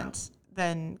 And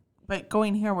then, but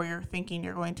going here where you're thinking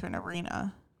you're going to an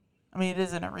arena, I mean, it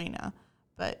is an arena,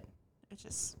 but it's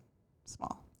just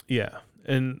small. Yeah.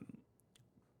 And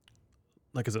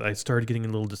like I said, I started getting a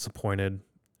little disappointed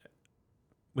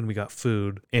when we got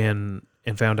food and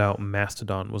found out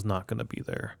Mastodon was not going to be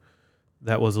there.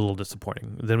 That was a little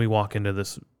disappointing. Then we walk into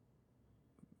this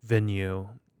venue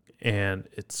and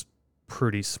it's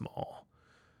pretty small.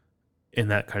 And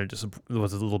that kind of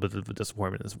was a little bit of a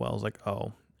disappointment as well. I was like,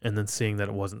 oh. And then seeing that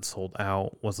it wasn't sold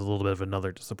out was a little bit of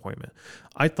another disappointment.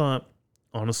 I thought,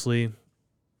 honestly,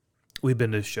 we've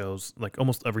been to shows, like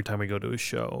almost every time we go to a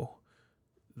show,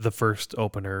 the first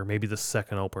opener, maybe the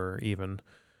second opener even,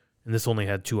 and this only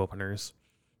had 2 openers,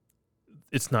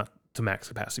 it's not to max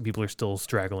capacity. People are still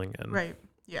straggling in. Right.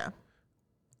 Yeah.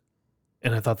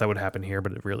 And I thought that would happen here,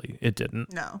 but it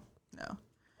didn't. No.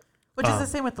 Which is the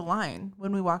same with the line.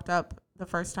 When we walked up the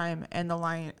first time and the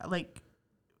line, like,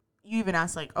 you even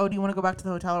asked, like, oh, do you want to go back to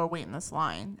the hotel or wait in this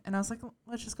line? And I was like,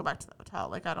 let's just go back to the hotel.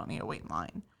 Like, I don't need to wait in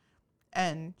line.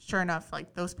 And sure enough,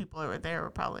 like, those people who were there were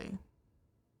probably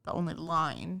the only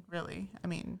line, really. I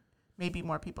mean, maybe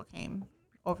more people came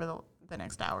over the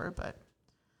next hour, but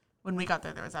when we got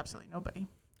there was absolutely nobody.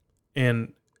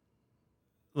 And,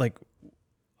 like,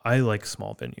 I like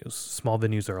small venues. Small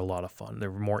venues are a lot of fun.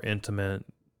 They're more intimate.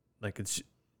 Like, it's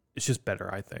just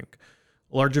better, I think.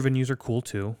 Larger venues are cool,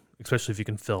 too, especially if you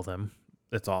can fill them.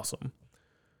 It's awesome.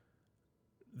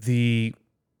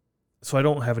 So I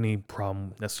don't have any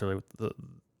problem necessarily with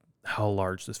how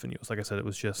large this venue is. Like I said, it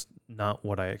was just not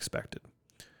what I expected.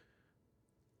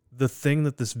 The thing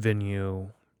with this venue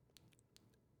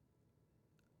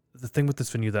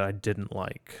that I didn't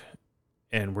like,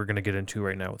 and we're going to get into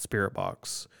right now with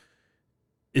Spiritbox,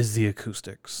 is the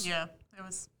acoustics. Yeah, it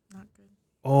was not good.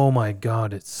 Oh my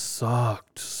God, it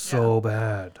sucked so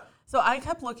bad. So I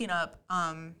kept looking up,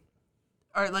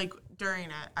 or like during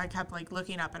it, I kept like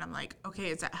looking up and I'm like,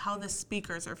 okay, is that how the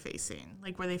speakers are facing?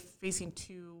 Like, were they facing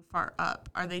too far up?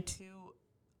 Are they too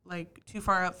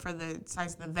far up for the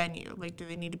size of the venue? Like, do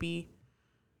they need to be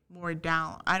more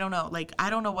down? I don't know. Like, I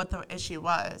don't know what the issue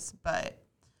was, but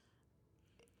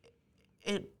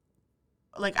it,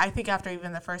 like, I think after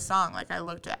even the first song, like, I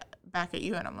looked back at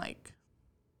you and I'm like,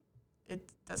 it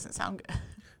doesn't sound good.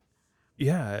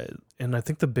 Yeah, and I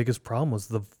think the biggest problem was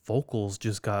the vocals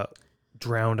just got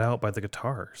drowned out by the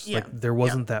guitars. Yeah. Like, there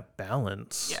wasn't that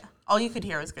balance. Yeah. All you could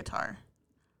hear was guitar.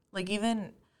 Like,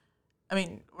 even, I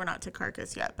mean, we're not to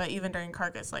Carcass yet, but even during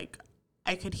Carcass, like,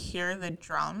 I could hear the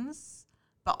drums,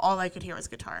 but all I could hear was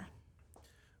guitar.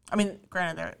 I mean,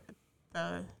 granted,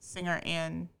 the singer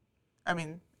and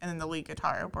then the lead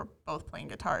guitar were both playing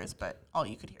guitars, but all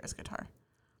you could hear is guitar.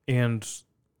 And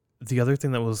the other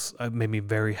thing that was made me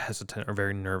very hesitant or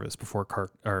very nervous before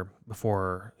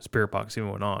Spiritbox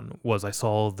even went on was I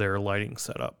saw their lighting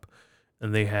setup,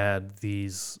 and they had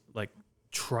these like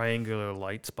triangular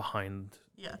lights behind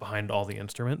all the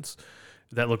instruments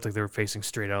that looked like they were facing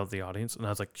straight out of the audience, and I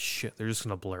was like, shit, they're just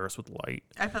gonna blare us with light.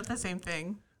 I thought the same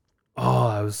thing. Oh,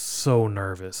 I was so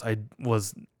nervous. I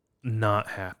was not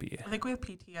happy. I think we have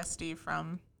PTSD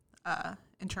from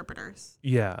interpreters.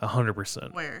 Yeah,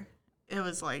 100%. Where it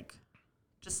was like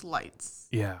just lights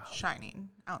shining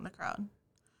out in the crowd.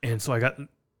 And so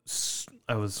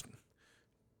I was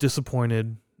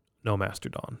disappointed, no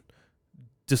Mastodon.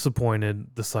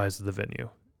 Disappointed the size of the venue.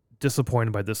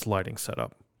 Disappointed by this lighting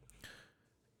setup.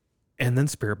 And then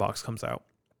Spiritbox comes out.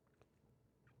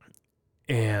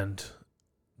 And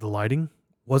the lighting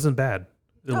wasn't bad.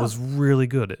 It was really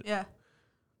good. Yeah.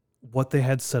 What they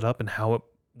had set up and how it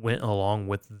went along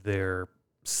with their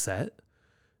set,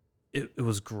 it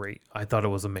was great. I thought it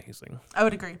was amazing. I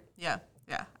would agree. Yeah.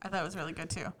 Yeah. I thought it was really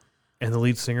good too. And the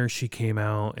lead singer, she came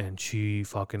out and she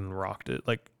fucking rocked it.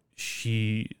 I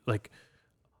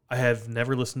have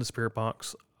never listened to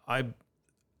Spiritbox.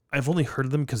 I've only heard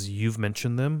of them because you've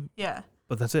mentioned them. Yeah.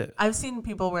 But that's it. I've seen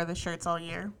people wear the shirts all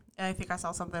year. And I think I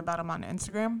saw something about them on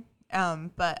Instagram.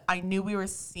 But I knew we were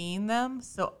seeing them,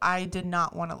 so I did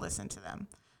not want to listen to them.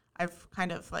 I've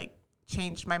kind of like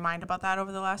changed my mind about that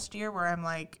over the last year, where I'm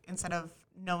like, instead of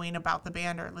knowing about the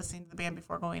band or listening to the band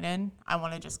before going in, I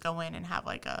want to just go in and have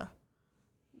like a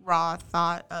raw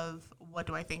thought of what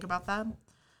do I think about them.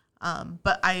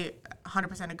 But I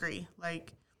 100% agree.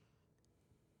 Like,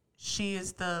 she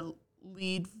is the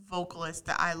lead vocalist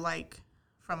that I like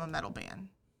from a metal band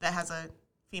that has a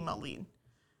female lead,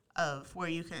 of where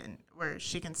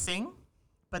she can sing,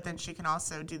 but then she can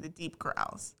also do the deep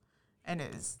growls, and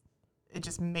it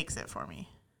just makes it for me.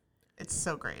 It's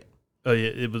so great. Oh yeah,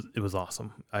 it was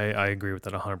awesome. I agree with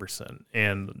that 100%.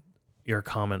 And your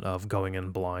comment of going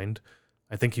in blind,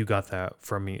 I think you got that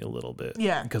from me a little bit.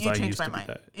 Yeah, because you I changed used my to mind.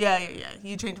 do that. Yeah.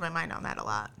 You changed my mind on that a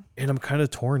lot. And I'm kind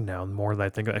of torn now. More than I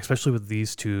think, especially with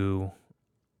these two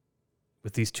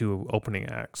opening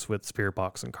acts with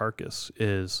Spiritbox and Carcass,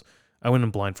 is I went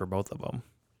in blind for both of them,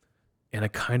 and I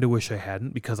kind of wish I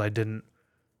hadn't, because I didn't.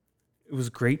 It was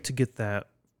great to get that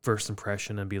first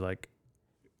impression and be like,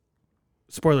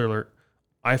 spoiler alert,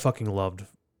 I fucking loved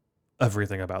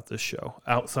everything about this show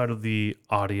outside of the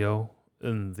audio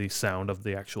and the sound of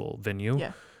the actual venue.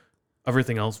 Yeah.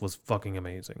 Everything else was fucking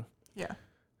amazing. Yeah.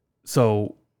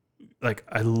 So, like,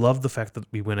 I love the fact that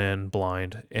we went in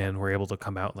blind and were able to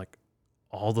come out like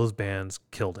all those bands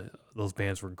killed it. Those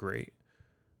bands were great.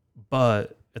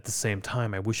 But at the same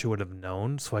time, I wish I would have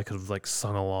known, so I could have like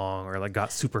sung along or like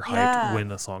got super hyped when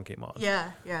the song came on.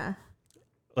 Yeah.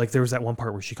 Like, there was that one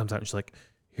part where she comes out and she's like,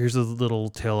 "Here's a little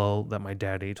tale that my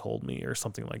daddy told me," or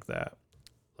something like that.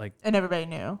 Like, and everybody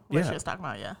knew what she was talking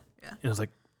about. Yeah. And it was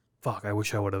like, fuck, I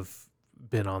wish I would have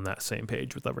been on that same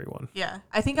page with everyone. Yeah.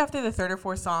 I think after the third or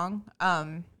fourth song,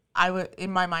 I would,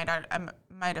 in my mind, I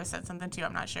might have said something too,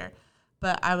 I'm not sure,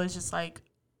 but I was just like,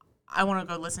 I want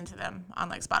to go listen to them on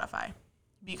like Spotify,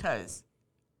 because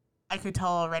I could tell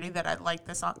already that I like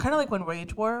this song. Kind of like when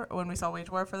we saw Wage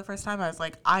War for the first time, I was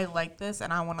like, I like this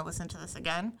and I want to listen to this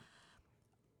again.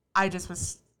 I just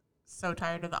was so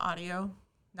tired of the audio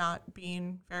not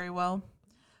being very well.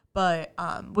 But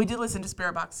we did listen to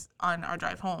Spiritbox on our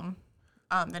drive home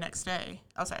the next day.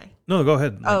 Oh, sorry. No, go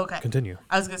ahead. Okay. Continue.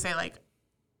 I was going to say, like,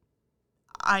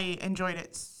 I enjoyed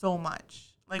it so much.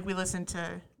 Like, did we listen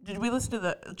to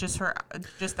just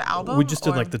the album? We just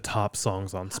did like the top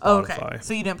songs on Spotify. Oh, okay.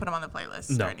 So you didn't put them on the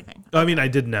playlist or anything? Okay. I mean, I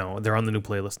did now. They're on the new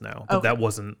playlist now, but that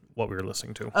wasn't what we were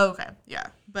listening to. Oh, okay. Yeah.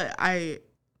 But I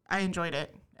enjoyed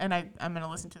it, and I'm going to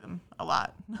listen to them a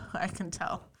lot. I can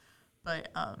tell. But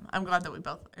I'm glad that we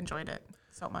both enjoyed it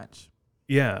so much.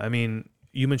 Yeah. I mean,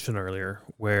 you mentioned earlier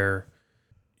where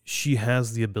she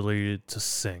has the ability to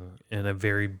sing in a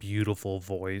very beautiful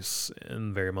voice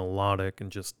and very melodic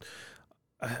and just,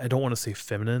 I don't want to say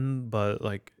feminine, but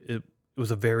like it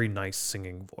was a very nice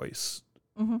singing voice.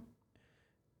 Mm-hmm.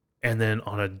 And then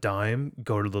on a dime,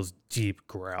 go to those deep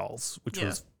growls, which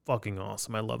was fucking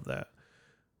awesome. I love that.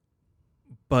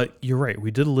 But you're right.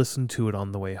 We did listen to it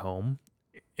on the way home.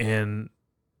 And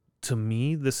to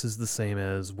me, this is the same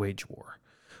as Wage War,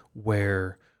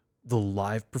 where the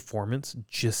live performance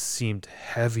just seemed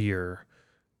heavier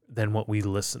than what we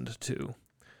listened to.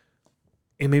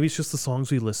 And maybe it's just the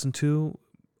songs we listened to,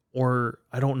 or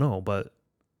I don't know, but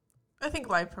I think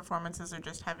live performances are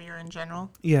just heavier in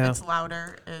general. Yeah. It's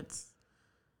louder. It's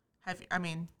heavy. I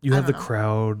mean, you have the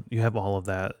crowd, you have all of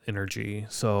that energy.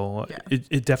 So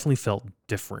it definitely felt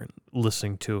different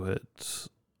listening to it.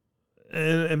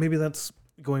 And maybe that's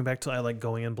going back to I like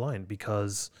going in blind,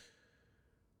 because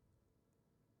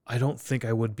I don't think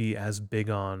I would be as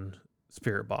big on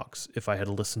Spiritbox if I had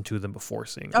listened to them before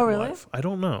seeing them live. I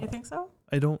don't know. You think so?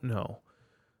 I don't know.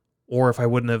 Or if I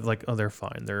wouldn't have, like, oh, they're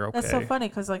fine. They're okay. That's so funny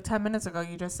because, like, 10 minutes ago,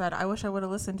 you just said, I wish I would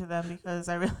have listened to them because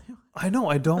I really... I know.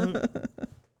 I don't...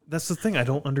 That's the thing. I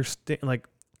don't understand. Like,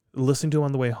 listening to them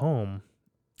on the way home,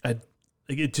 it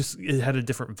had a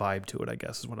different vibe to it, I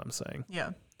guess, is what I'm saying.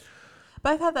 Yeah.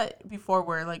 But I've had that before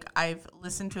where, like, I've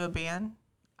listened to a band,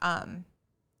 and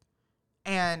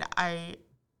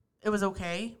it was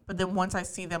okay. But then once I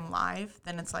see them live,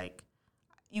 then it's like,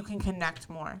 you can connect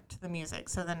more to the music.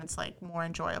 So then it's like more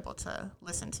enjoyable to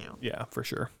listen to. Yeah, for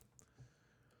sure.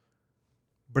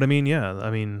 But I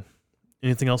mean,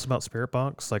 anything else about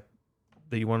Spiritbox like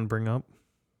that you want to bring up?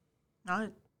 No, I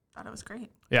thought it was great.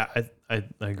 Yeah, I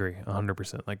agree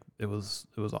 100%. Like it was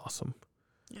awesome.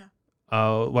 Yeah.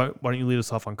 Why don't you lead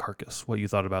us off on Carcass? What you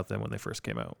thought about them when they first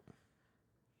came out?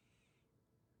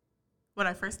 What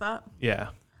I first thought?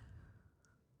 Yeah.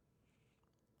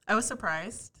 I was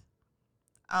surprised.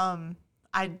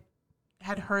 I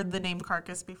had heard the name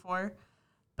Carcass before,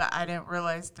 but I didn't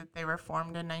realize that they were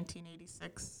formed in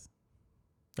 1986.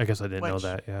 I guess I didn't know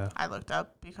that, yeah. I looked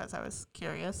up because I was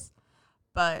curious,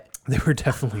 but... They were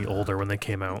definitely older when they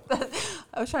came out.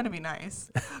 I was trying to be nice.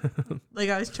 Like,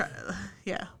 I was trying...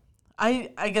 Yeah.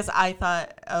 I guess I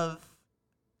thought of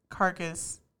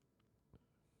Carcass...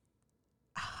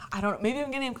 I don't... Maybe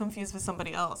I'm getting confused with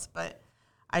somebody else, but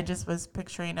I just was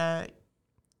picturing a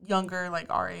younger, like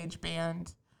our age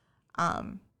band,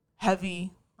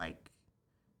 heavy, like,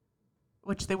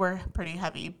 which they were pretty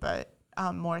heavy, but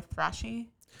more thrashy.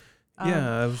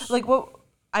 Like what,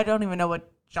 I don't even know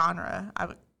what genre I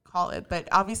would call it, but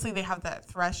obviously they have that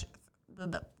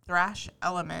the thrash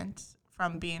element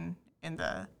from being in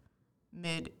the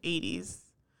mid 80s.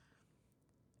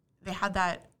 They had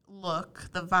that look,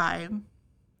 the vibe,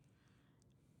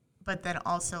 but then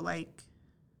also like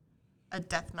a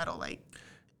death metal, like,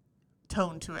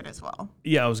 tone to it as well.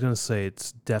 Yeah, I was going to say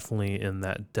it's definitely in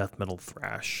that death metal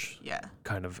thrash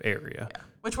kind of area. Yeah.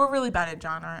 Which we're really bad at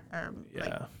genre, or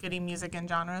like getting music in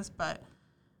genres, but...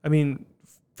 I mean,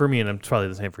 for me, and it's probably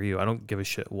the same for you, I don't give a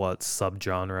shit what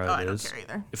subgenre it is. I don't care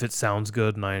either. If it sounds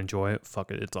good and I enjoy it,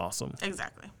 fuck it, it's awesome.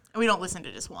 Exactly. And we don't listen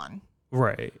to just one.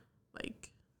 Right.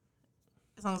 Like,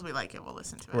 as long as we like it, we'll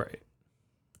listen to it. Right.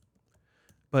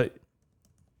 But,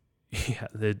 yeah,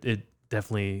 it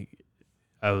definitely...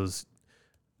 I was...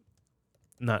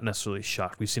 not necessarily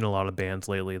shocked. We've seen a lot of bands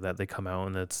lately that they come out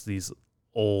and it's these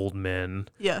old men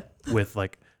with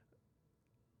like,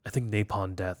 I think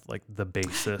Napalm Death, like the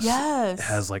bassist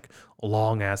has like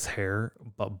long ass hair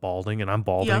but balding, and I'm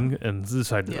balding and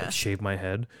decided to like shave my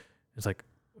head. It's like,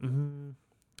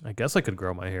 I guess I could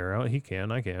grow my hair out. I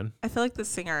can. I feel like the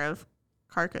singer of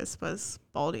Carcass was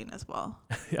balding as well.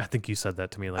 I think you said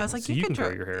that to me. Like, I was like, so you can grow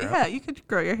your hair out. Yeah, you could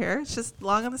grow your hair. It's just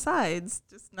long on the sides,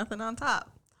 just nothing on top.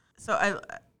 So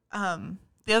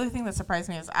the other thing that surprised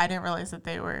me is I didn't realize that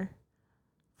they were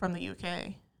from the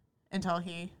UK until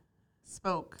he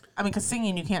spoke. I mean, because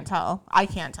singing you can't tell. I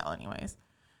can't tell anyways.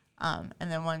 And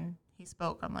then when he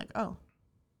spoke, I'm like, oh,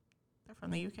 they're from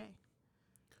the UK.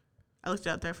 I looked it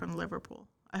up. They're from Liverpool.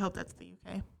 I hope that's the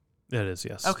UK. It is,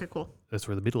 yes. Okay, cool. That's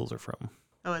where the Beatles are from.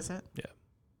 Oh, is it? Yeah.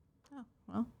 Oh,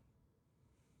 well.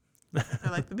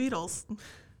 They're like the Beatles.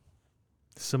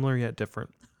 Similar yet different.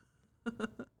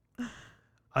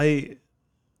 I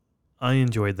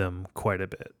enjoyed them quite a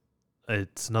bit.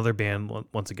 It's another band.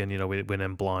 Once again, we went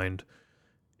in blind,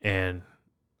 and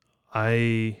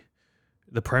the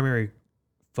primary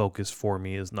focus for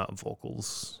me is not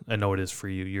vocals. I know it is for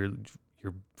you.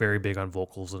 You're very big on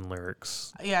vocals and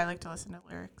lyrics. Yeah, I like to listen to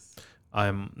lyrics.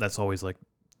 That's always like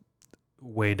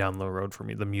way down the road for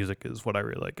me. The music is what I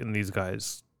really like, and these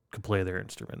guys could play their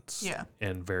instruments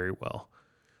and very well.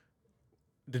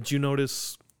 Did you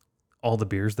notice all the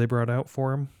beers they brought out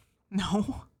for him?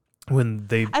 No. I don't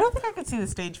think I could see the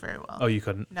stage very well. Oh, you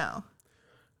couldn't? No.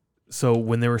 So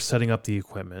when they were setting up the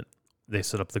equipment, they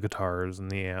set up the guitars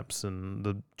and the amps and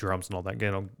the drums and all that,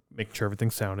 making sure everything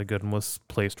sounded good and was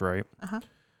placed right. Uh-huh.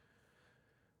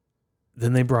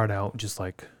 Then they brought out just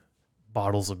like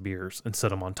bottles of beers and set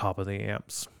them on top of the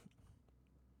amps.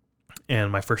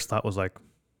 And my first thought was like,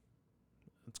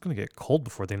 it's going to get cold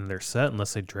before the end of their set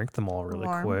unless they drink them all really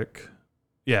quick.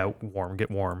 Yeah,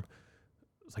 get warm.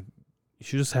 It's like, you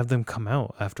should just have them come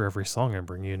out after every song and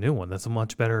bring you a new one. That's a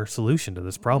much better solution to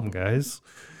this problem, guys.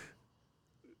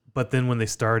 But then when they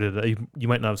started, you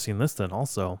might not have seen this then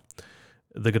also.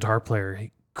 The guitar player,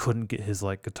 he couldn't get his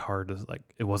like guitar to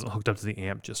it wasn't hooked up to the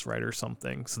amp just right or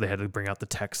something. So they had to bring out the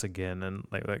techs again and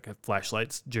like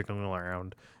flashlights jiggling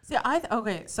around. See,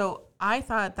 so I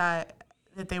thought that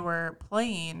they were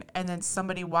playing and then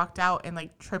somebody walked out and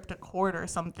like tripped a chord or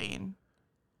something.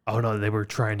 Oh no, they were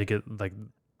trying to get like.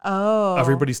 Oh.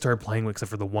 Everybody started playing except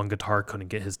for the one guitar couldn't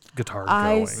get his guitar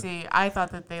going. I see. I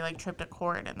thought that they like tripped a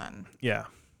chord and then. Yeah.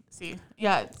 See.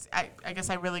 Yeah. I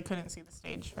guess I really couldn't see the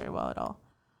stage very well at all.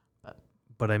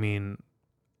 But I mean,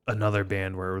 another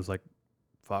band where it was like,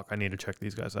 fuck, I need to check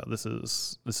these guys out. This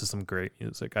is some great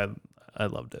music. I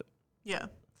loved it. Yeah.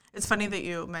 It's funny that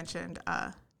you mentioned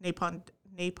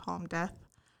Napalm Death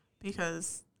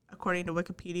because according to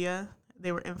Wikipedia,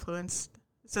 they were influenced.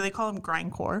 So they call them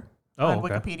grindcore on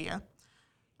Wikipedia.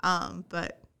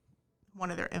 But one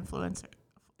of their influence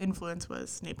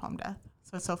was Napalm Death.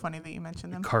 So it's so funny that you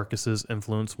mentioned them. Carcass's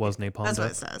influence was Napalm Death. That's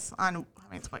what it says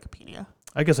it's Wikipedia.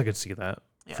 I guess I could see that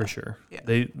for sure. Yeah.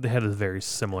 They had a very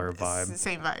similar vibe. It's the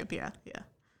same vibe, yeah.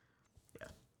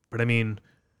 But I mean,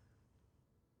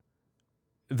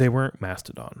 they weren't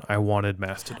Mastodon. I wanted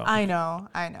Mastodon. I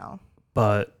know.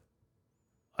 But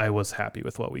I was happy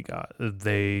with what we got.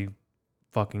 They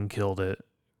fucking killed it.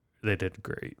 They did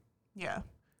great. Yeah.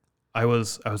 I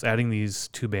was adding these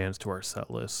two bands to our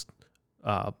set list,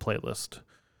 playlist.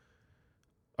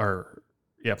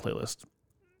 Playlist.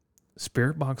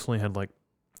 Spiritbox only had like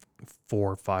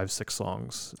 4, 5, 6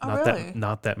 songs.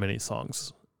 Not that many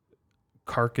songs.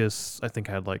 Carcass, I think,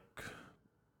 had like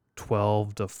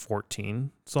 12 to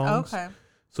 14 songs. Okay.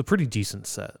 So pretty decent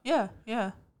set.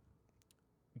 Yeah.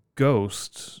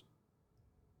 Ghost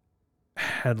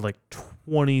had like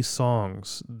 20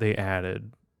 songs they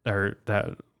added or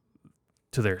that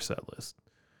to their set list.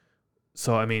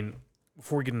 So I mean,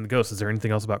 before we get into Ghost, is there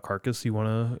anything else about Carcass you want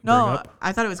to bring up? No,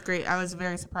 I thought it was great. I was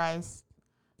very surprised.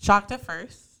 Shocked at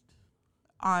first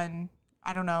on,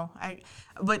 I don't know.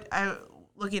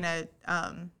 Looking at,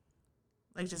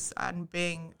 like just on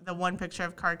Bing, the one picture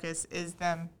of Carcass is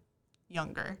them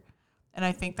younger. And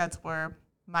I think that's where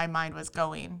my mind was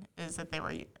going, is that they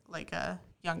were like a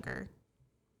younger,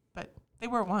 but they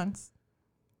were once.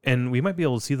 And we might be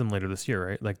able to see them later this year,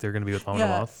 right? Like they're going to be with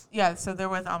Amon-Amarth. Yeah, so they're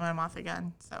with Amon-Amarth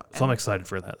again. So I'm excited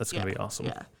for that. That's going to be awesome.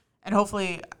 Yeah, and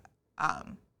hopefully,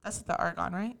 that's the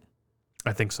Argonne, right?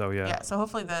 I think so. Yeah. Yeah. So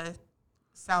hopefully the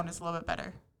sound is a little bit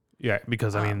better. Yeah,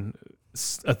 because I mean,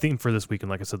 a theme for this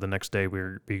weekend, like I said, the next day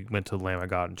we went to Lamb of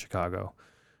God in Chicago.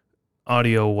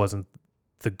 Audio wasn't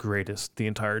the greatest the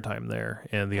entire time there,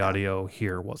 and the audio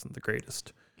here wasn't the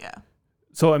greatest. Yeah.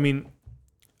 So I mean.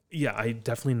 Yeah, I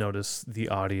definitely noticed the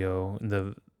audio and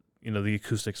the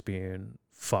acoustics being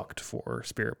fucked for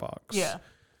Spiritbox. Yeah.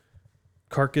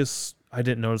 Carcass, I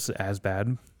didn't notice it as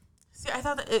bad. See,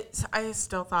 I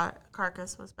still thought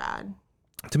Carcass was bad.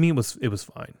 To me, it was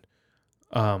fine.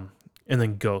 And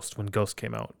then Ghost, when Ghost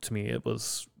came out, to me it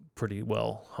was pretty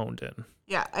well honed in.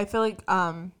 Yeah, I feel like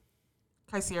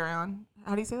Kaiserion.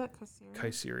 How do you say that?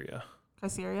 Kaiseria.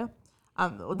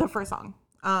 The first song.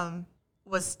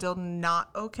 Was still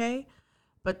not okay,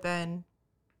 but then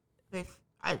they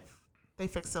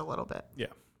fixed it a little bit. Yeah.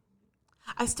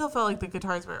 I still felt like the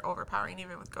guitars were overpowering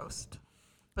even with Ghost,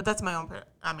 but that's my own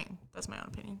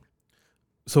opinion.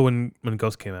 So when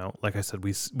Ghost came out, like I said,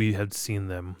 we had seen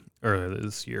them earlier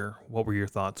this year. What were your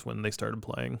thoughts when they started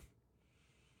playing?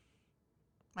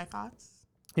 My thoughts?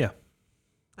 Yeah.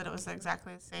 That it was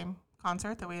exactly the same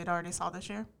concert that we had already saw this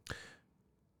year.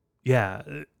 Yeah,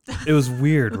 it was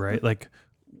weird, right? Like,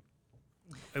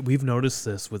 we've noticed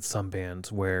this with some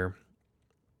bands where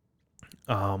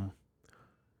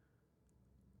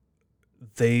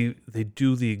they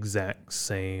do the exact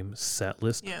same set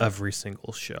list every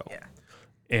single show. Yeah.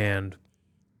 And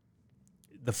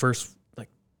the first,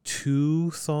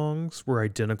 2 songs were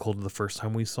identical to the first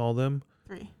time we saw them.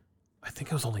 3. I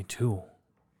think it was only 2.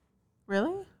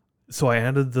 Really? So I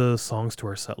added the songs to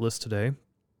our set list today.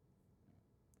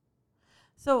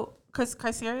 So, because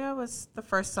Kaiseria was the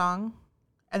first song,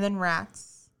 and then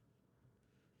Rats.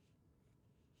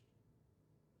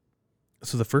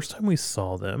 So the first time we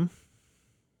saw them,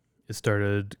 it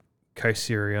started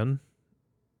Kaiserian,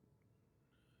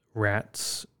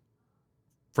 Rats,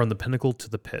 From the Pinnacle to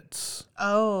the Pits.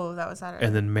 Oh, that was that.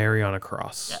 And then Mary on a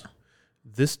Cross. Yeah.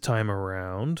 This time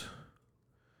around,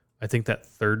 I think that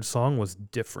third song was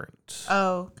different.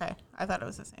 Oh, okay. I thought it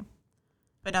was the same.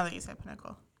 But now that you said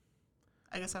Pinnacle,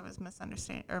 I guess I was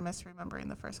misunderstanding or misremembering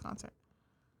the first concert.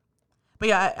 But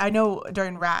yeah, I know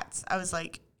during Rats, I was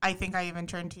like, I think I even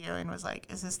turned to you and was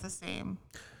like, is this the same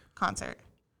concert?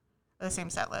 Or the same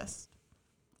set list?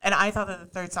 And I thought that the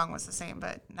third song was the same,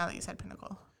 but now that you said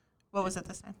Pinnacle, what was it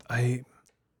this time?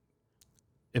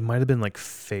 It might have been like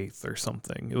Faith or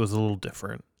something. It was a little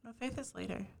different. No, Faith is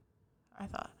later, I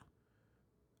thought.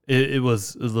 It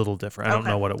was a little different. I don't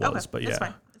know what it was, but yeah. It's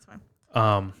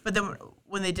fine. But then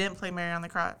when they didn't play Mary on a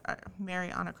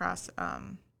Cross,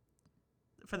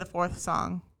 for the fourth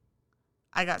song,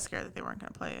 I got scared that they weren't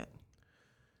going to play it.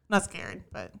 Not scared,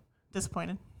 but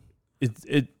disappointed.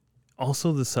 It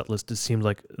also, the set list, it seemed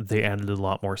like they added a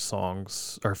lot more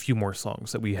songs, or a few more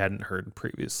songs that we hadn't heard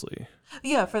previously.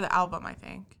 Yeah, for the album, I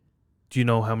think. Do you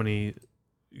know how many?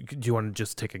 Do you want to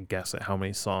just take a guess at how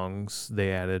many songs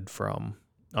they added from?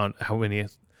 On how many?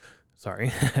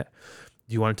 Sorry. Do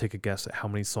you want to take a guess at how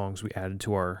many songs we added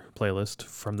to our playlist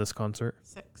from this concert?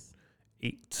 6.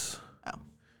 8.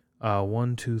 Oh.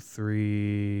 1, 2,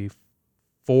 3,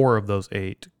 4 of those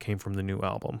 8 came from the new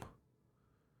album.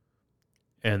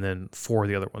 And then 4 of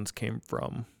the other ones came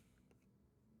from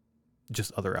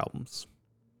just other albums.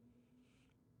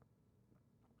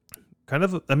 Kind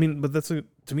of, I mean, but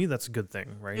to me, that's a good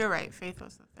thing, right? You're right. Faith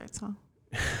was the third song.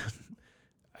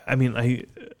 I mean, I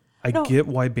get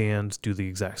why bands do the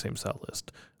exact same set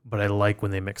list, but I like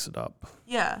when they mix it up.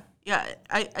 Yeah.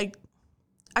 I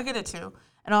get it too.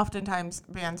 And oftentimes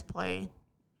bands play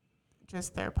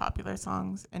just their popular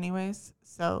songs anyways,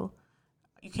 so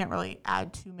you can't really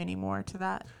add too many more to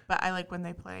that. But I like when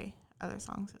they play other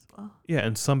songs as well. Yeah,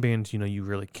 and some bands, you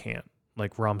really can't.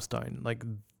 Like Rammstein, like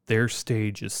their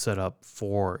stage is set up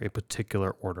for a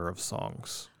particular order of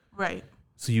songs. Right.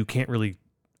 So you can't really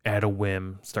at a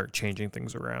whim start changing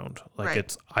things around. Like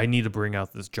right. I need to bring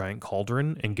out this giant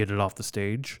cauldron and get it off the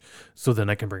stage so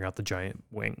then I can bring out the giant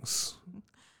wings.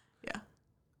 Yeah.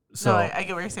 So no, I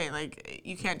get what you're saying. Like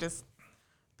you can't just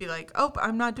be like, oh,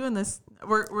 I'm not doing this.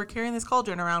 We're carrying this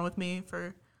cauldron around with me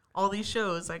for all these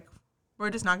shows. Like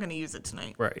we're just not going to use it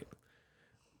tonight. Right.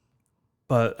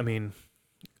 But I mean,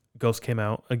 Ghost came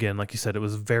out again, like you said, it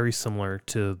was very similar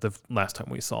to the last time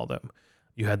we saw them.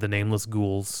 You had the nameless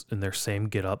ghouls in their same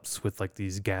get-ups with like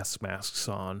these gas masks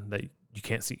on that you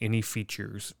can't see any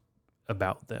features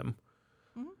about them.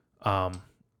 Mm-hmm.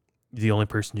 The only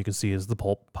person you can see is the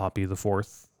Pulp Poppy the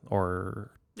Fourth,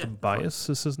 or Tobias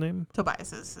is his name.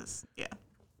 Tobias is his, yeah.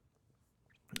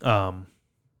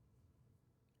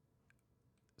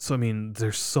 So I mean,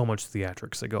 there's so much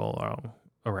theatrics that go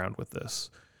around with this,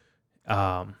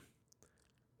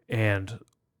 and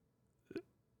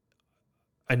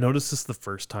I noticed this the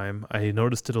first time. I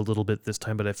noticed it a little bit this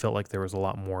time, but I felt like there was a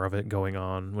lot more of it going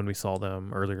on when we saw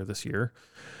them earlier this year.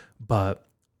 But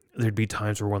there'd be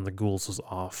times where one of the ghouls was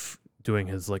off doing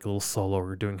his like little solo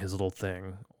or doing his little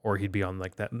thing, or he'd be on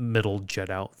like that middle jet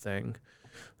out thing,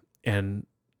 and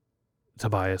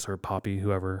Tobias or Poppy,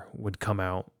 whoever, would come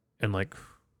out and like,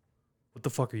 what the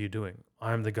fuck are you doing?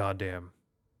 I'm the goddamn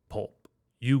Pulp.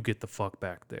 You get the fuck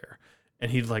back there.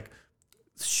 And he'd like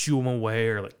shoo him away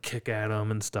or like kick at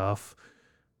him and stuff.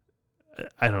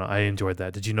 I don't know. I enjoyed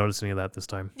that. Did you notice any of that this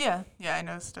time? Yeah, I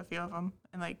noticed a few of them.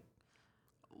 And like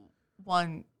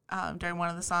one during one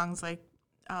of the songs, like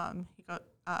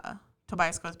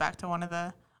Tobias goes back to one of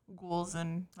the ghouls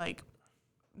and like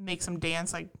makes him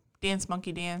dance, like dance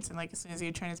monkey dance. And like as soon as he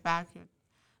would turn his back,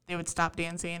 they would stop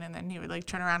dancing, and then he would like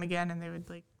turn around again, and they would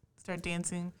like start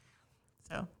dancing.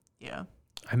 So yeah,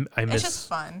 it's just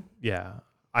fun. Yeah.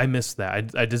 I missed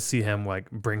that. I did see him like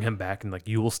bring him back and like,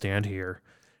 you will stand here,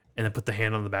 and then put the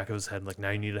hand on the back of his head. Like, now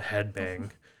you need a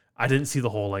headbang. I didn't see the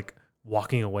whole like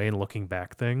walking away and looking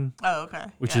back thing. Oh, okay.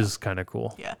 Which is kind of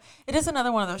cool. Yeah. It is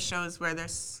another one of those shows where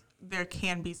there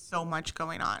can be so much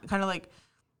going on. Kind of like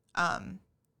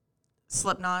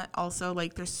Slipknot also.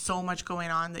 Like there's so much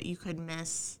going on that you could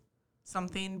miss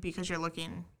something because you're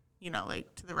looking,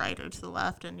 like to the right or to the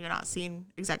left, and you're not seeing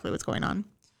exactly what's going on.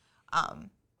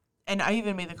 And I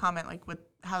even made the comment, like, with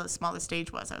how small the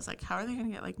stage was. I was like, how are they going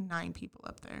to get, like, 9 people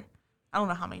up there? I don't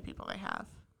know how many people they have.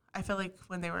 I feel like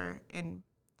when they were in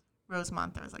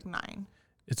Rosemont, there was like 9.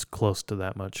 It's close to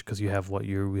that much because we have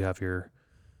your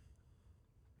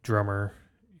drummer,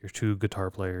 your 2 guitar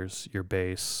players, your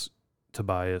bass,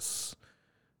 Tobias,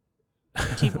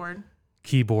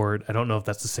 keyboard. I don't know if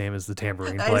that's the same as the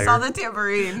tambourine player. I saw the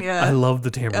tambourine. Yeah, I love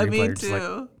the tambourine player. Me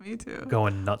too. Me too.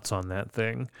 Going nuts on that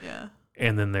thing. Yeah.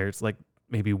 And then there's like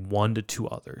maybe 1 to 2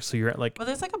 others. So you're at like. Well,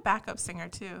 there's like a backup singer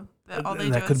too. That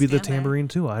could be the tambourine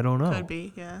too. I don't know. Could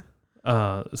be. Yeah.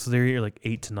 So there are like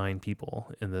 8 to 9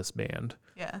 people in this band.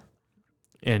 Yeah.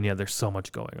 And yeah, there's so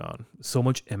much going on. So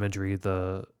much imagery.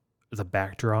 The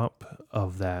backdrop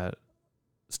of that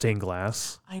stained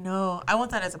glass. I know. I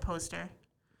want that as a poster.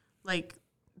 Like,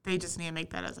 they just need to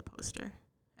make that as a poster.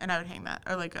 And I would hang that.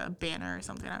 Or like a banner or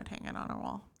something. I would hang it on a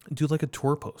wall. Do like a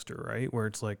tour poster, right? Where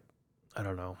it's like, I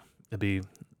don't know. It'd be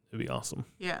awesome.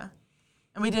 Yeah.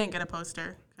 And we didn't get a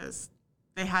poster because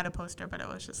they had a poster, but it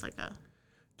was just like a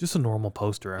normal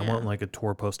poster. I want like a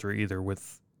tour poster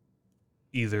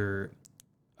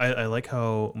I like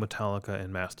how Metallica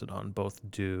and Mastodon both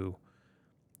do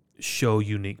show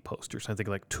unique posters. I think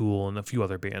like Tool and a few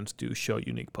other bands do show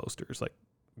unique posters. Like,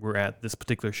 we're at this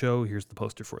particular show, here's the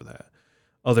poster for that.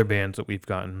 Other bands that we've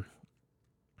gotten,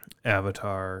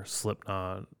 Avatar,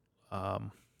 Slipknot,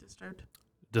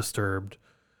 Disturbed,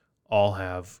 all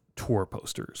have tour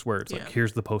posters where it's like,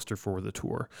 here's the poster for the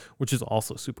tour, which is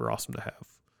also super awesome to have.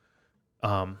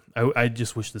 I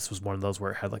just wish this was one of those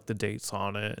where it had like the dates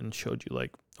on it and showed you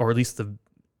like, or at least the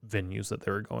venues that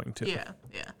they were going to. Yeah.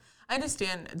 I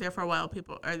understand there for a while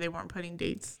they weren't putting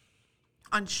dates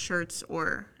on shirts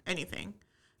or anything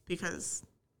because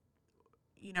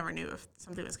you never knew if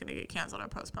something was going to get canceled or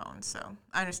postponed. So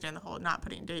I understand the whole not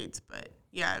putting dates, but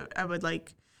yeah, I would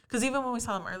like, because even when we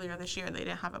saw them earlier this year, they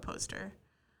didn't have a poster.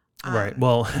 Right.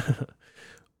 Well,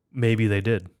 maybe they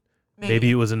did. Maybe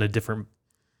it was in a different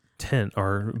tent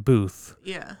or booth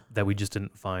that we just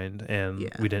didn't find, and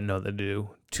we didn't know that to do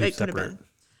two separate.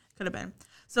 Could have been.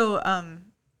 So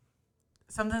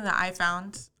something that I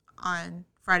found on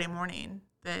Friday morning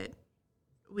that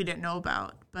we didn't know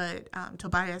about, but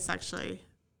Tobias actually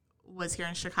was here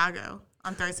in Chicago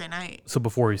on Thursday night. So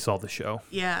before we saw the show.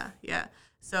 Yeah.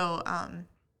 So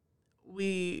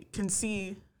we can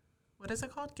see, what is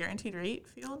it called? Guaranteed Rate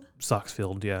Field? Sox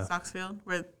Field, yeah. Sox Field,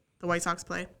 where the White Sox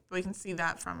play. We can see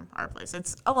that from our place.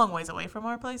 It's a long ways away from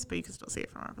our place, but you can still see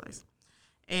it from our place.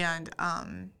 And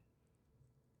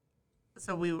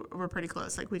so we were pretty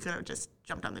close. Like, we could have just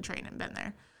jumped on the train and been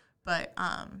there. But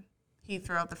he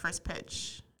threw out the first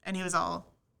pitch, and he was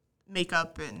all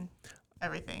makeup and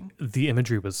everything. The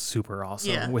imagery was super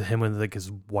awesome with him with like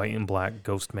his white and black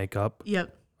ghost makeup.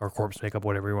 Yep. Or corpse makeup,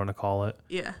 whatever you want to call it.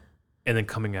 Yeah. And then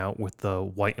coming out with the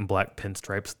white and black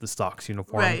pinstripes, the Sox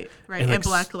uniform. Right. And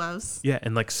black gloves. Yeah,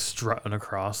 and like strutting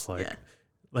across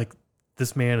like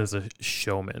this man is a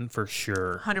showman for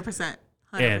sure. 100%.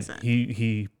 And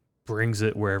he brings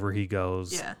it wherever he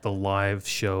goes. Yeah. The live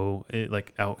show,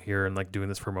 like out here and like doing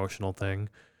this promotional thing.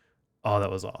 Oh, that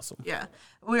was awesome. Yeah.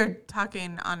 We were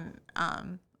talking on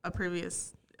a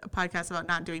previous podcast about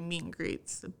not doing meet and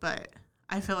greets, but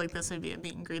I feel like this would be a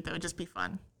meet and greet that would just be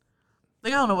fun.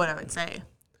 Like, I don't know what I would say,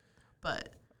 but...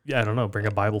 Yeah, I don't know. Bring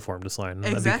a Bible for him to sign.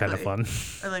 Exactly. That'd be kind of fun.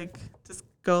 Or, like, just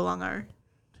go along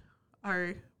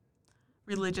our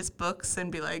religious books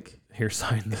and be like... Here,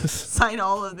 sign this. Sign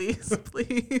all of these,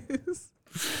 please.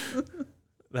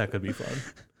 That could be fun.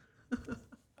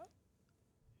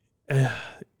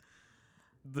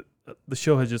 The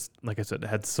show had just, like I said,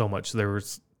 had so much.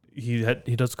 He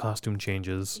does costume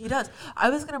changes. He does. I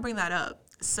was going to bring that up.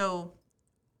 So...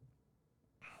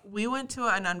 we went to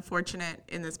an Unfortunate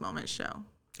in This Moment show.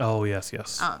 Oh, yes.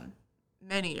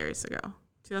 Many years ago.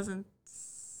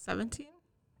 2017?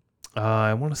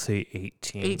 I want to say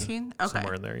 18. 18? Okay.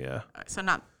 Somewhere in there, yeah. So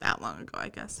not that long ago, I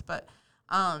guess. But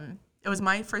it was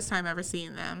my first time ever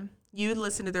seeing them. You'd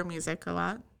listen to their music a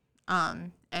lot.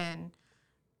 And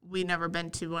we'd never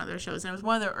been to one of their shows. And it was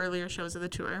one of the earlier shows of the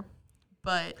tour.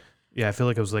 But... yeah, I feel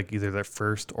like it was like either their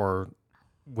first or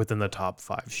within the top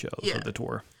 5 shows of the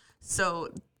tour. So...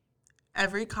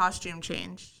 every costume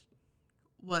change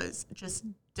was just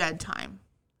dead time.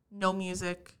 No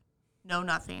music, no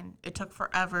nothing. It took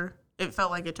forever. It felt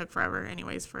like it took forever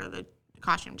anyways for the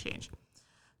costume change.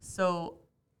 So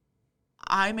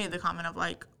I made the comment of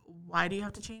like, why do you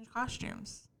have to change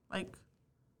costumes? Like,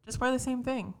 just wear the same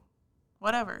thing.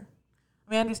 Whatever. I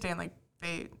mean, I understand like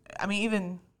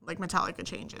even like Metallica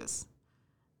changes.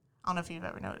 I don't know if you've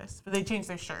ever noticed, but they changed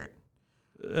their shirt.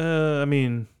 I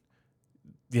mean...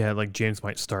 yeah, like James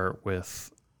might start with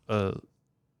a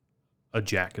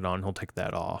jacket on. He'll take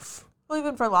that off. Well,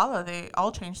 even for Lala, they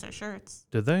all changed their shirts.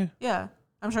 Did they? Yeah.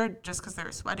 I'm sure just because they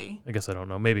were sweaty. I guess I don't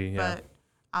know. Maybe, yeah.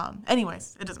 But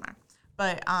anyways, it doesn't matter.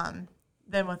 But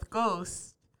then with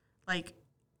Ghost, like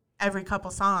every couple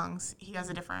songs, he has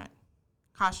a different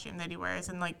costume that he wears,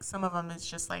 and like some of them is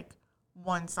just like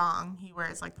one song he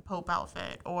wears like the Pope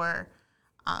outfit, or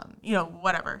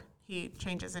whatever he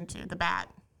changes into the bat.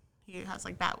 He has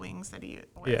like bat wings that he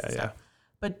wears. And stuff.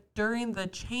 But during the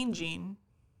changing,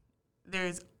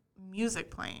 there's music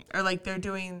playing, or like they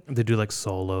do like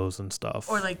solos and stuff,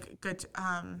 or like good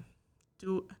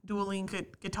dueling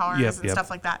guitars and stuff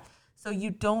like that. So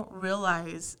you don't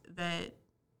realize that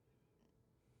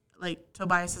like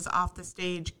Tobias is off the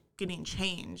stage getting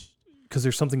changed because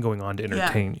there's something going on to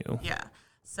entertain you. Yeah.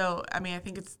 So I mean, I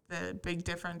think it's the big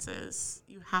difference is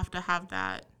you have to have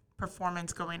that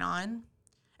performance going on,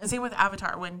 and same with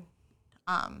Avatar when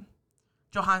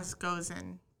Johannes goes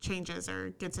and changes or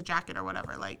gets a jacket or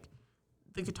whatever, like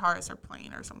the guitarists are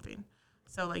playing or something.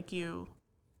 So like you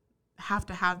have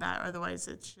to have that, otherwise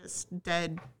it's just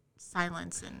dead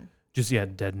silence and just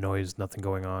dead noise, nothing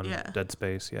going on, dead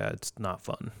space. Yeah, it's not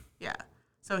fun. Yeah.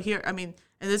 So here, I mean,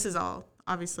 and this is all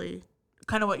obviously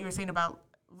kind of what you were saying about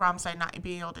Rammstein not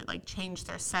being able to like change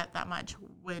their set that much,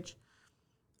 which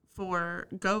for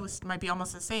Ghost might be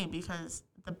almost the same because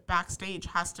the backstage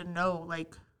has to know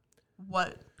like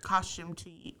what costume to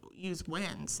use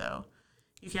when, so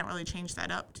you can't really change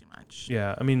that up too much.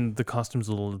 Yeah, I mean the costume's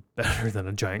a little better than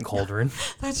a giant cauldron.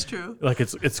 That's true. Like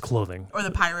it's clothing. Or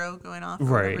the pyro going off.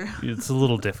 Right. It's a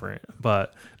little different,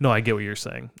 but no, I get what you're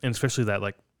saying, and especially that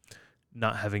like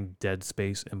not having dead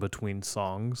space in between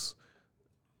songs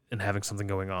and having something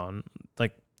going on.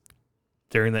 Like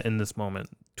in this moment,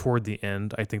 toward the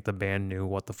end, I think the band knew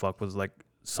what the fuck was like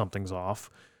something's off.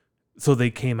 So they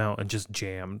came out and just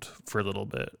jammed for a little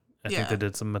bit. I think they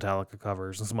did some Metallica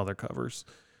covers and some other covers.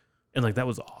 And like that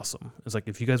was awesome. It's like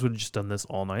if you guys would have just done this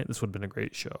all night, this would have been a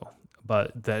great show.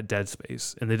 But that dead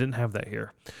space, and they didn't have that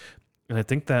here. And I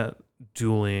think that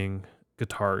dueling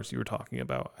guitars you were talking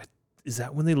about, is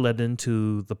that when they led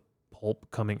into the pulp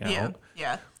coming out?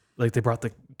 Yeah. Like they brought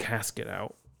the casket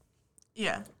out.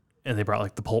 Yeah. And they brought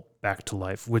like the pulp back to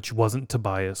life, which wasn't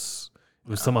Tobias. It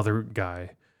was some other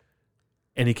guy.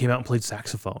 And he came out and played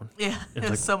saxophone. Yeah. It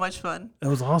was so much fun. That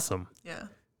was awesome. Yeah.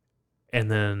 And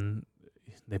then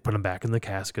they put him back in the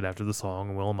casket after the song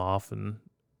and wheel him off, and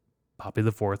Poppy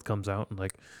the Fourth comes out and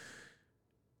like,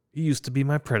 he used to be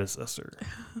my predecessor.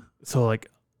 So like,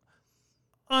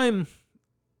 I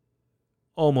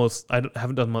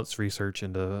haven't done much research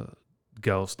into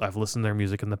Ghost. I've listened to their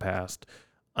music in the past.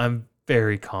 I'm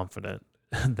very confident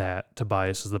that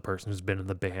Tobias is the person who's been in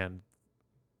the band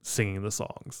singing the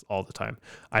songs all the time.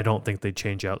 I don't think they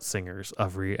change out singers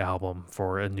every album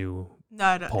for a new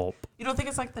pulp. You don't think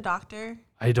it's like The Doctor?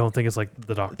 I don't think it's like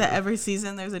The Doctor. That every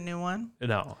season there's a new one?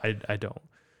 No, I don't.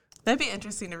 That'd be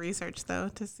interesting to research, though,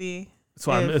 to see.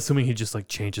 So I'm assuming he just like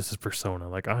changes his persona,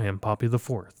 like I am Poppy the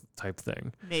Fourth type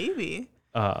thing. Maybe.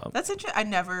 That's interesting. I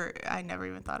never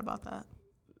even thought about that.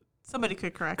 Somebody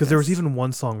could correct us. Because there was even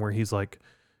one song where he's like,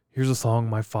 here's a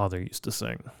song my father used to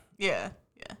sing. Yeah.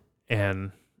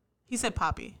 And he said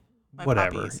Poppy.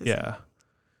 Whatever. Yeah.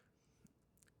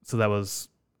 So that was,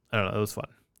 I don't know, it was fun.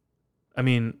 I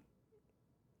mean,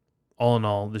 all in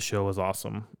all, the show was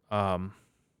awesome.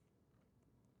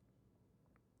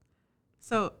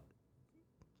 So,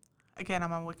 again,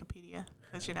 I'm on Wikipedia,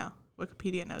 as you know.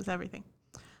 Wikipedia knows everything.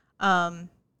 The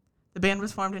band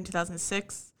was formed in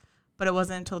 2006, but it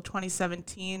wasn't until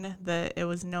 2017 that it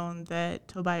was known that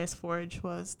Tobias Forge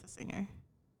was the singer.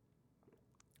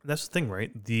 That's the thing,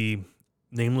 right? The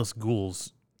nameless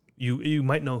ghouls, you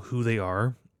might know who they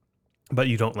are, but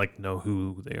you don't like know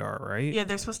who they are, right? Yeah,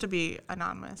 they're supposed to be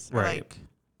anonymous, or like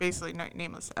basically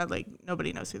nameless. Like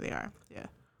nobody knows who they are. Yeah.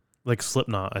 Like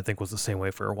Slipknot, I think was the same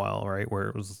way for a while, right? Where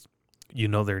it was, you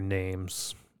know their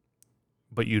names,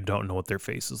 but you don't know what their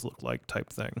faces look like,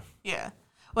 type thing. Yeah.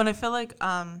 Well, and I feel like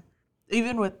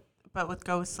even with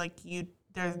Ghosts, like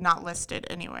they're not listed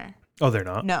anywhere. Oh, they're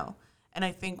not? No. And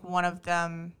I think one of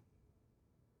them,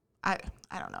 I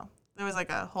don't know. There was like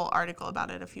a whole article about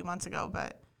it a few months ago,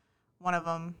 but one of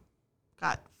them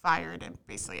got fired and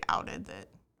basically outed that.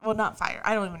 Well, not fired.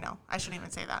 I don't even know. I shouldn't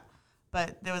even say that.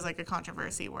 But there was like a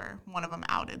controversy where one of them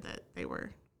outed that they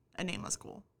were a nameless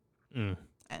ghoul. And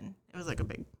it was like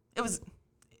it was,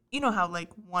 you know how like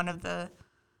one of the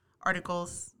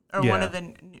articles or one of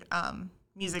the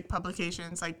music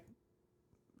publications like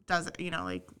does it,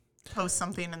 like post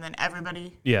something and then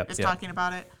everybody is talking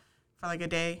about it for like a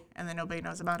day and then nobody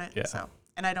knows about it. So,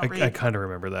 and I don't read. I kind of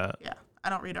remember that. Yeah. I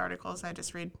don't read articles. I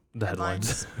just read the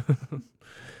headlines.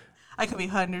 I could be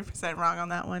 100% wrong on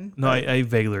that one. No, I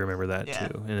vaguely remember that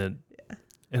too. And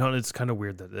And it's kind of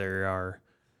weird that there are,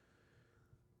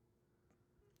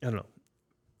 I don't know.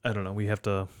 I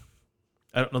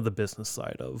don't know the business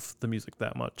side of the music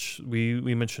that much.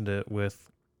 We mentioned it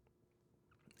with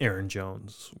Aaron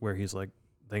Jones, where he's like,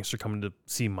 thanks for coming to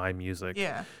see my music.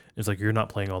 Yeah. It's like, you're not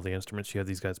playing all the instruments. You have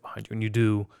these guys behind you. And you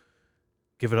do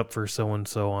give it up for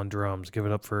so-and-so on drums, give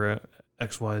it up for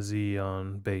XYZ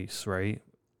on bass, right?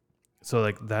 So,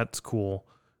 like, that's cool.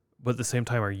 But at the same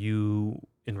time, are you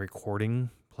in recording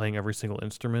playing every single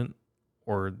instrument?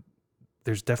 Or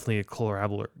there's definitely a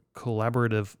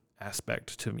collaborative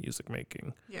aspect to music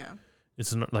making. Yeah.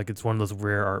 It's not like it's one of those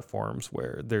rare art forms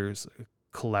where there's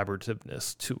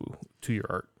collaborativeness to your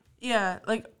art. Yeah,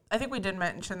 like I think we did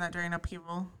mention that during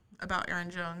Upheaval about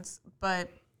Aaron Jones, but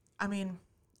I mean,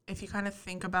 if you kind of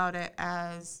think about it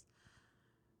as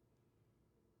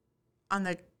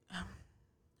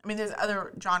there's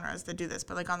other genres that do this,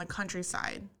 but like on the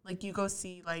countryside, like you go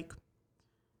see like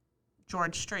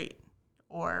George Strait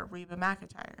or Reba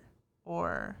McEntire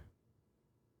or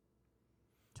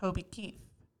Toby Keith.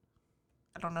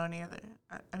 I don't know any other.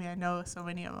 I mean, I know so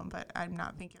many of them, but I'm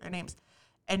not thinking their names.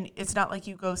 And it's not like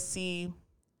you go see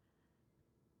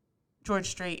George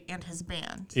Strait and his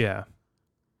band. Yeah.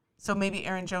 So maybe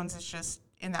Aaron Jones is just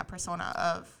in that persona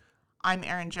of, I'm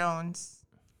Aaron Jones,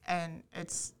 and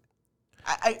it's.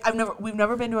 We've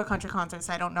never been to a country concert,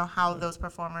 so I don't know how those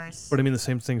performers. But I mean, the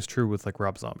same thing's true with like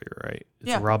Rob Zombie, right?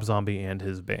 It's Rob Zombie and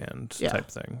his band type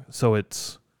thing. So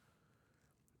it's.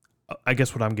 I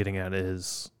guess what I'm getting at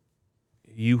is,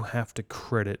 you have to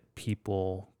credit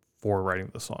people for writing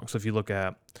the song. So if you look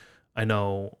at, I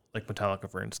know, like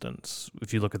Metallica, for instance,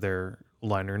 if you look at their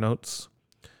liner notes,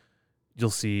 you'll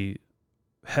see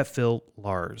Hetfield,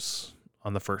 Lars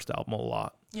on the first album a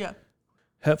lot. Yeah.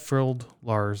 Hetfield,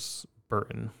 Lars,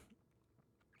 Burton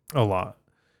a lot.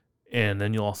 And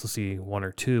then you'll also see one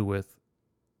or two with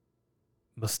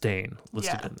Mustaine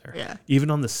listed in there. Yeah. Even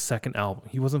on the second album,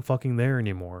 he wasn't fucking there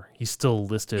anymore. He's still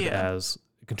listed as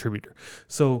a contributor.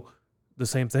 So the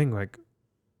same thing, like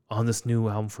on this new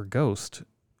album for Ghost,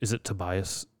 is it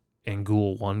Tobias and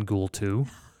Ghoul 1, Ghoul 2?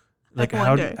 Like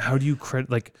how do you credit,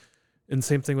 like, and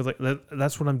same thing with like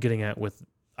that's what I'm getting at with,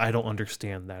 I don't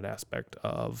understand that aspect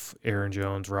of Aaron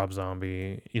Jones, Rob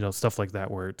Zombie, stuff like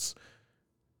that, where it's,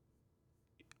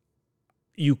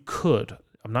 you could,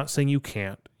 I'm not saying you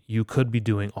can't, you could be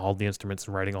doing all the instruments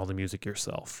and writing all the music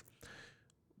yourself.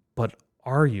 But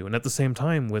are you? And at the same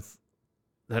time, with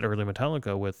that early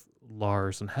Metallica with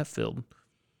Lars and Hetfield,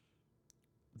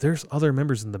 there's other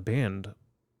members in the band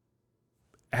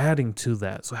adding to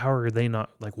that. So how are they not,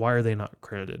 like, why are they not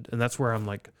credited? And that's where I'm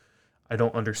like, I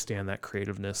don't understand that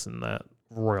creativeness and that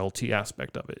royalty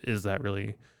aspect of it. Is that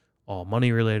really all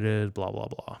money related? Blah, blah,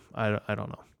 blah. I don't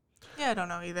know. Yeah, I don't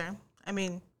know either. I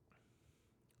mean,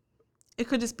 it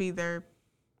could just be their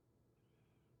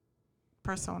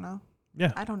persona.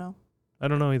 Yeah. I don't know. I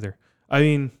don't know either. I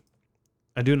mean,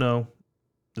 I do know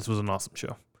this was an awesome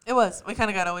show. It was. We kind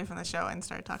of got away from the show and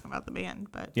started talking about the band,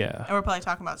 but yeah. And we're probably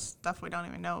talking about stuff we don't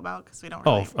even know about because we don't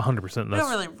really. 100%. We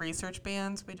don't really research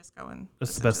bands. We just go and.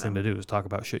 That's the best thing to do, is talk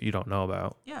about shit you don't know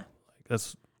about. Yeah. Like,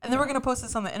 that's. And then we're gonna post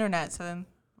this on the internet, so then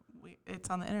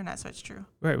it's on the internet, so it's true.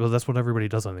 Right. Well, that's what everybody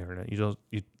does on the internet. You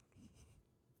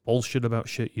bullshit about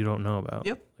shit you don't know about.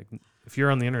 Yep. Like, if you're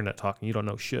on the internet talking, you don't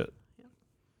know shit. Yep.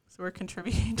 So we're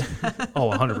contributing to that.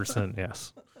 100%.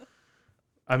 Yes.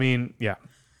 I mean, yeah.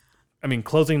 I mean,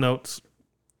 closing notes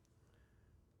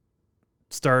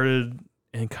started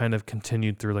and kind of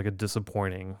continued through like a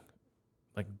disappointment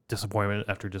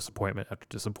after disappointment after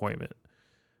disappointment.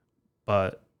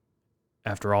 But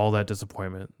after all that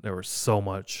disappointment, there was so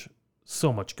much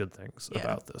good things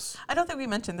about this. I don't think we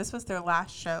mentioned this was their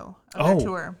last show of their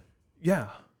tour. Yeah.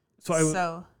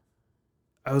 So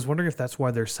I was wondering if that's why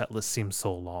their set list seems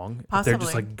so long. Possibly. If they're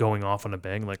just like going off on a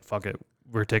bang, like, fuck it,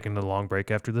 we're taking a long break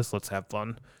after this, let's have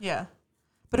fun. Yeah.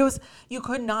 But you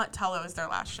could not tell it was their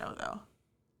last show though.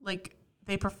 Like,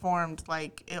 they performed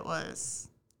like it was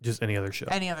just any other show.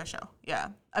 Yeah.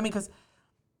 I mean, because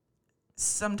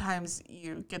sometimes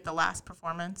you get the last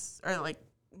performance or like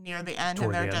near the end,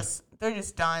 and they're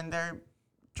just done. They're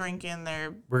drinking.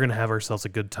 We're gonna have ourselves a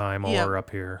good time while we're up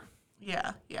here.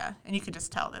 Yeah, yeah. And you could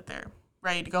just tell that they're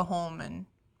ready to go home.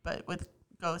 But with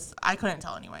Ghost, I couldn't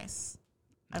tell anyways.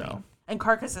 I mean, and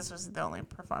Carcass, this was the only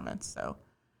performance, so.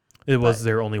 It was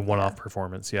their only one-off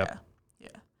performance. Yep.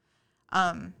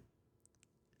 Yeah.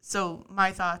 So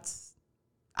my thoughts,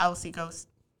 I will see Ghost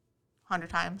 100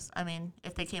 times. I mean,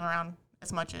 if they came around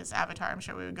as much as Avatar, I'm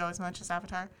sure we would go as much as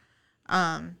Avatar.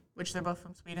 Which they're both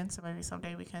from Sweden, so maybe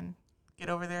someday we can get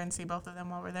over there and see both of them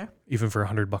while we're there. Even for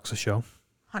 $100 a show.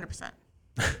 100%.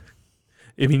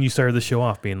 I mean, you started the show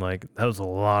off being like, that was a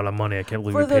lot of money. I can't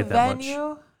believe we paid that much. For the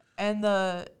venue and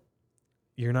the...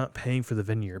 You're not paying for the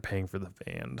venue. You're paying for the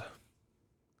band.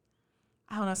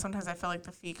 I don't know. Sometimes I feel like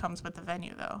the fee comes with the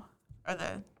venue, though. Or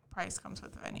the price comes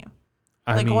with the venue.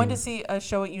 Going to see a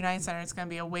show at United Center is going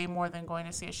to be way more than going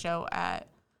to see a show at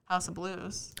House of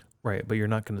Blues. Right, but you're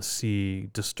not going to see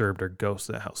Disturbed or Ghost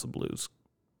at House of Blues.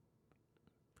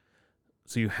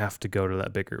 So you have to go to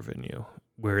that bigger venue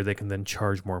where they can then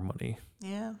charge more money.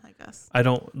 Yeah, I guess.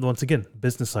 Once again,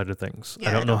 business side of things. Yeah,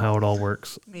 I don't know how it all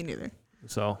works. Me neither.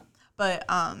 So. But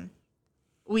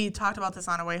we talked about this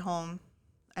on our way home,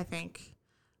 I think.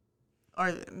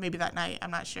 Or maybe that night,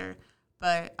 I'm not sure.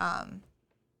 But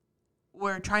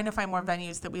we're trying to find more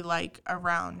venues that we like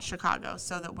around Chicago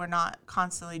so that we're not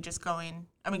constantly just going.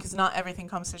 I mean, because not everything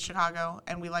comes to Chicago,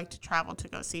 and we like to travel to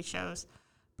go see shows.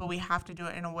 But we have to do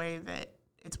it in a way that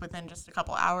it's within just a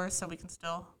couple hours so we can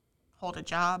still hold a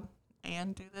job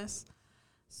and do this.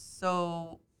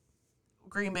 So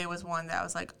Green Bay was one that I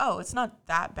was like, oh, it's not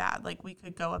that bad. Like, we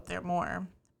could go up there more.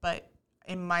 But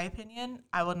in my opinion,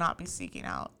 I will not be seeking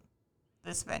out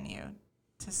this venue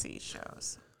to see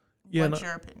shows. Yeah, what's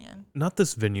your opinion? Not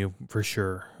this venue for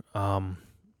sure.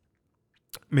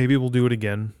 Maybe we'll do it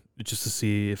again just to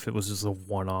see if it was just a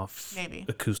one-off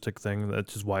acoustic thing.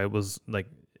 That's just why it was like,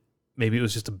 maybe it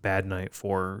was just a bad night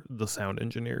for the sound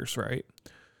engineers, right?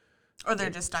 Or they're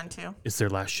just done too. It's their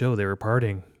last show. They were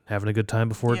partying, having a good time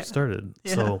before it started.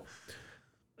 Yeah. So,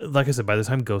 like I said, by the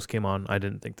time Ghost came on, I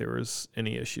didn't think there was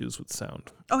any issues with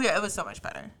sound. Oh yeah, it was so much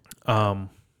better.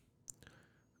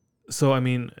 So I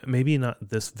mean, maybe not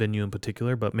this venue in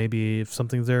particular, but maybe if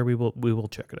something's there, we will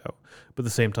check it out. But at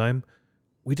the same time,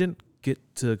 we didn't get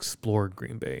to explore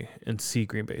Green Bay and see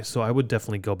Green Bay, so I would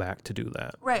definitely go back to do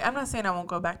that. Right. I'm not saying I won't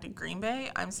go back to Green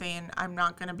Bay. I'm saying I'm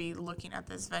not going to be looking at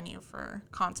this venue for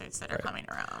concerts that are coming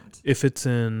around. If it's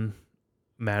in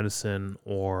Madison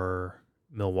or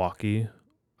Milwaukee,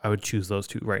 I would choose those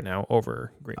two right now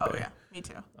over Green Bay. Oh yeah, me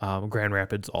too. Grand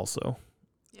Rapids also.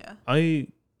 Yeah. I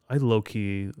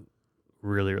low-key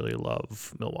really, really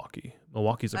love Milwaukee.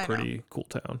 Milwaukee's a pretty cool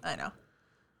town. I know.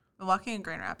 Milwaukee and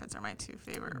Grand Rapids are my two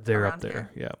favorite. They're up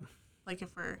there, here. Yeah. Like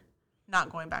if we're not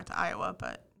going back to Iowa,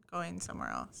 but going somewhere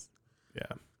else.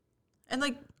 Yeah. And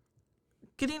like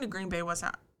getting to Green Bay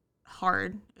wasn't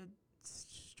hard. It's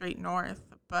straight north,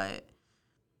 but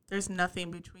there's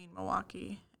nothing between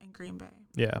Milwaukee and Green Bay.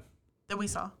 Yeah. That we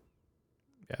saw.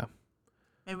 Yeah.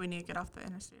 Maybe we need to get off the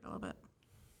interstate a little bit.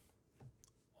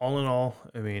 All in all,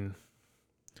 I mean,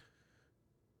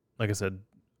 like I said,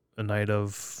 a night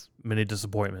of many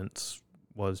disappointments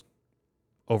was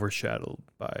overshadowed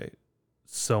by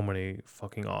so many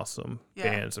fucking awesome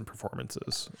bands and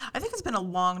performances. I think it's been a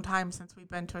long time since we've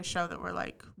been to a show that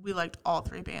we liked all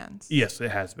three bands. Yes, it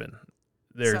has been.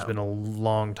 There's been a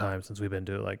long time since we've been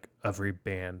to like every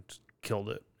band killed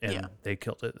it, and they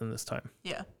killed it in this time.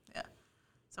 Yeah, yeah.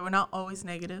 So we're not always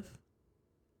negative.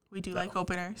 We do like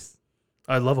openers.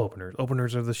 I love openers.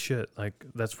 Openers are the shit. Like,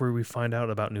 that's where we find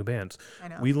out about new bands. I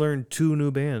know. We learned 2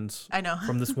 new bands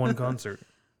from this one concert.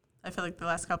 I feel like the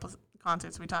last couple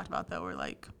concerts we talked about, though, were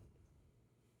like,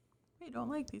 we don't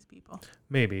like these people.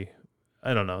 Maybe.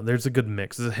 I don't know. There's a good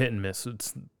mix. It's a hit and miss.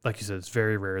 It's, like you said, it's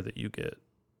very rare that you get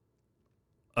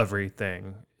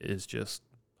everything is just,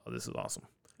 oh, this is awesome.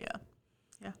 Yeah.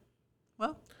 Yeah.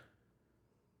 Well,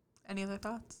 any other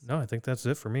thoughts? No, I think that's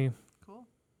it for me. Cool.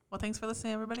 Well, thanks for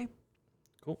listening, everybody.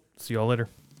 Cool. See y'all later.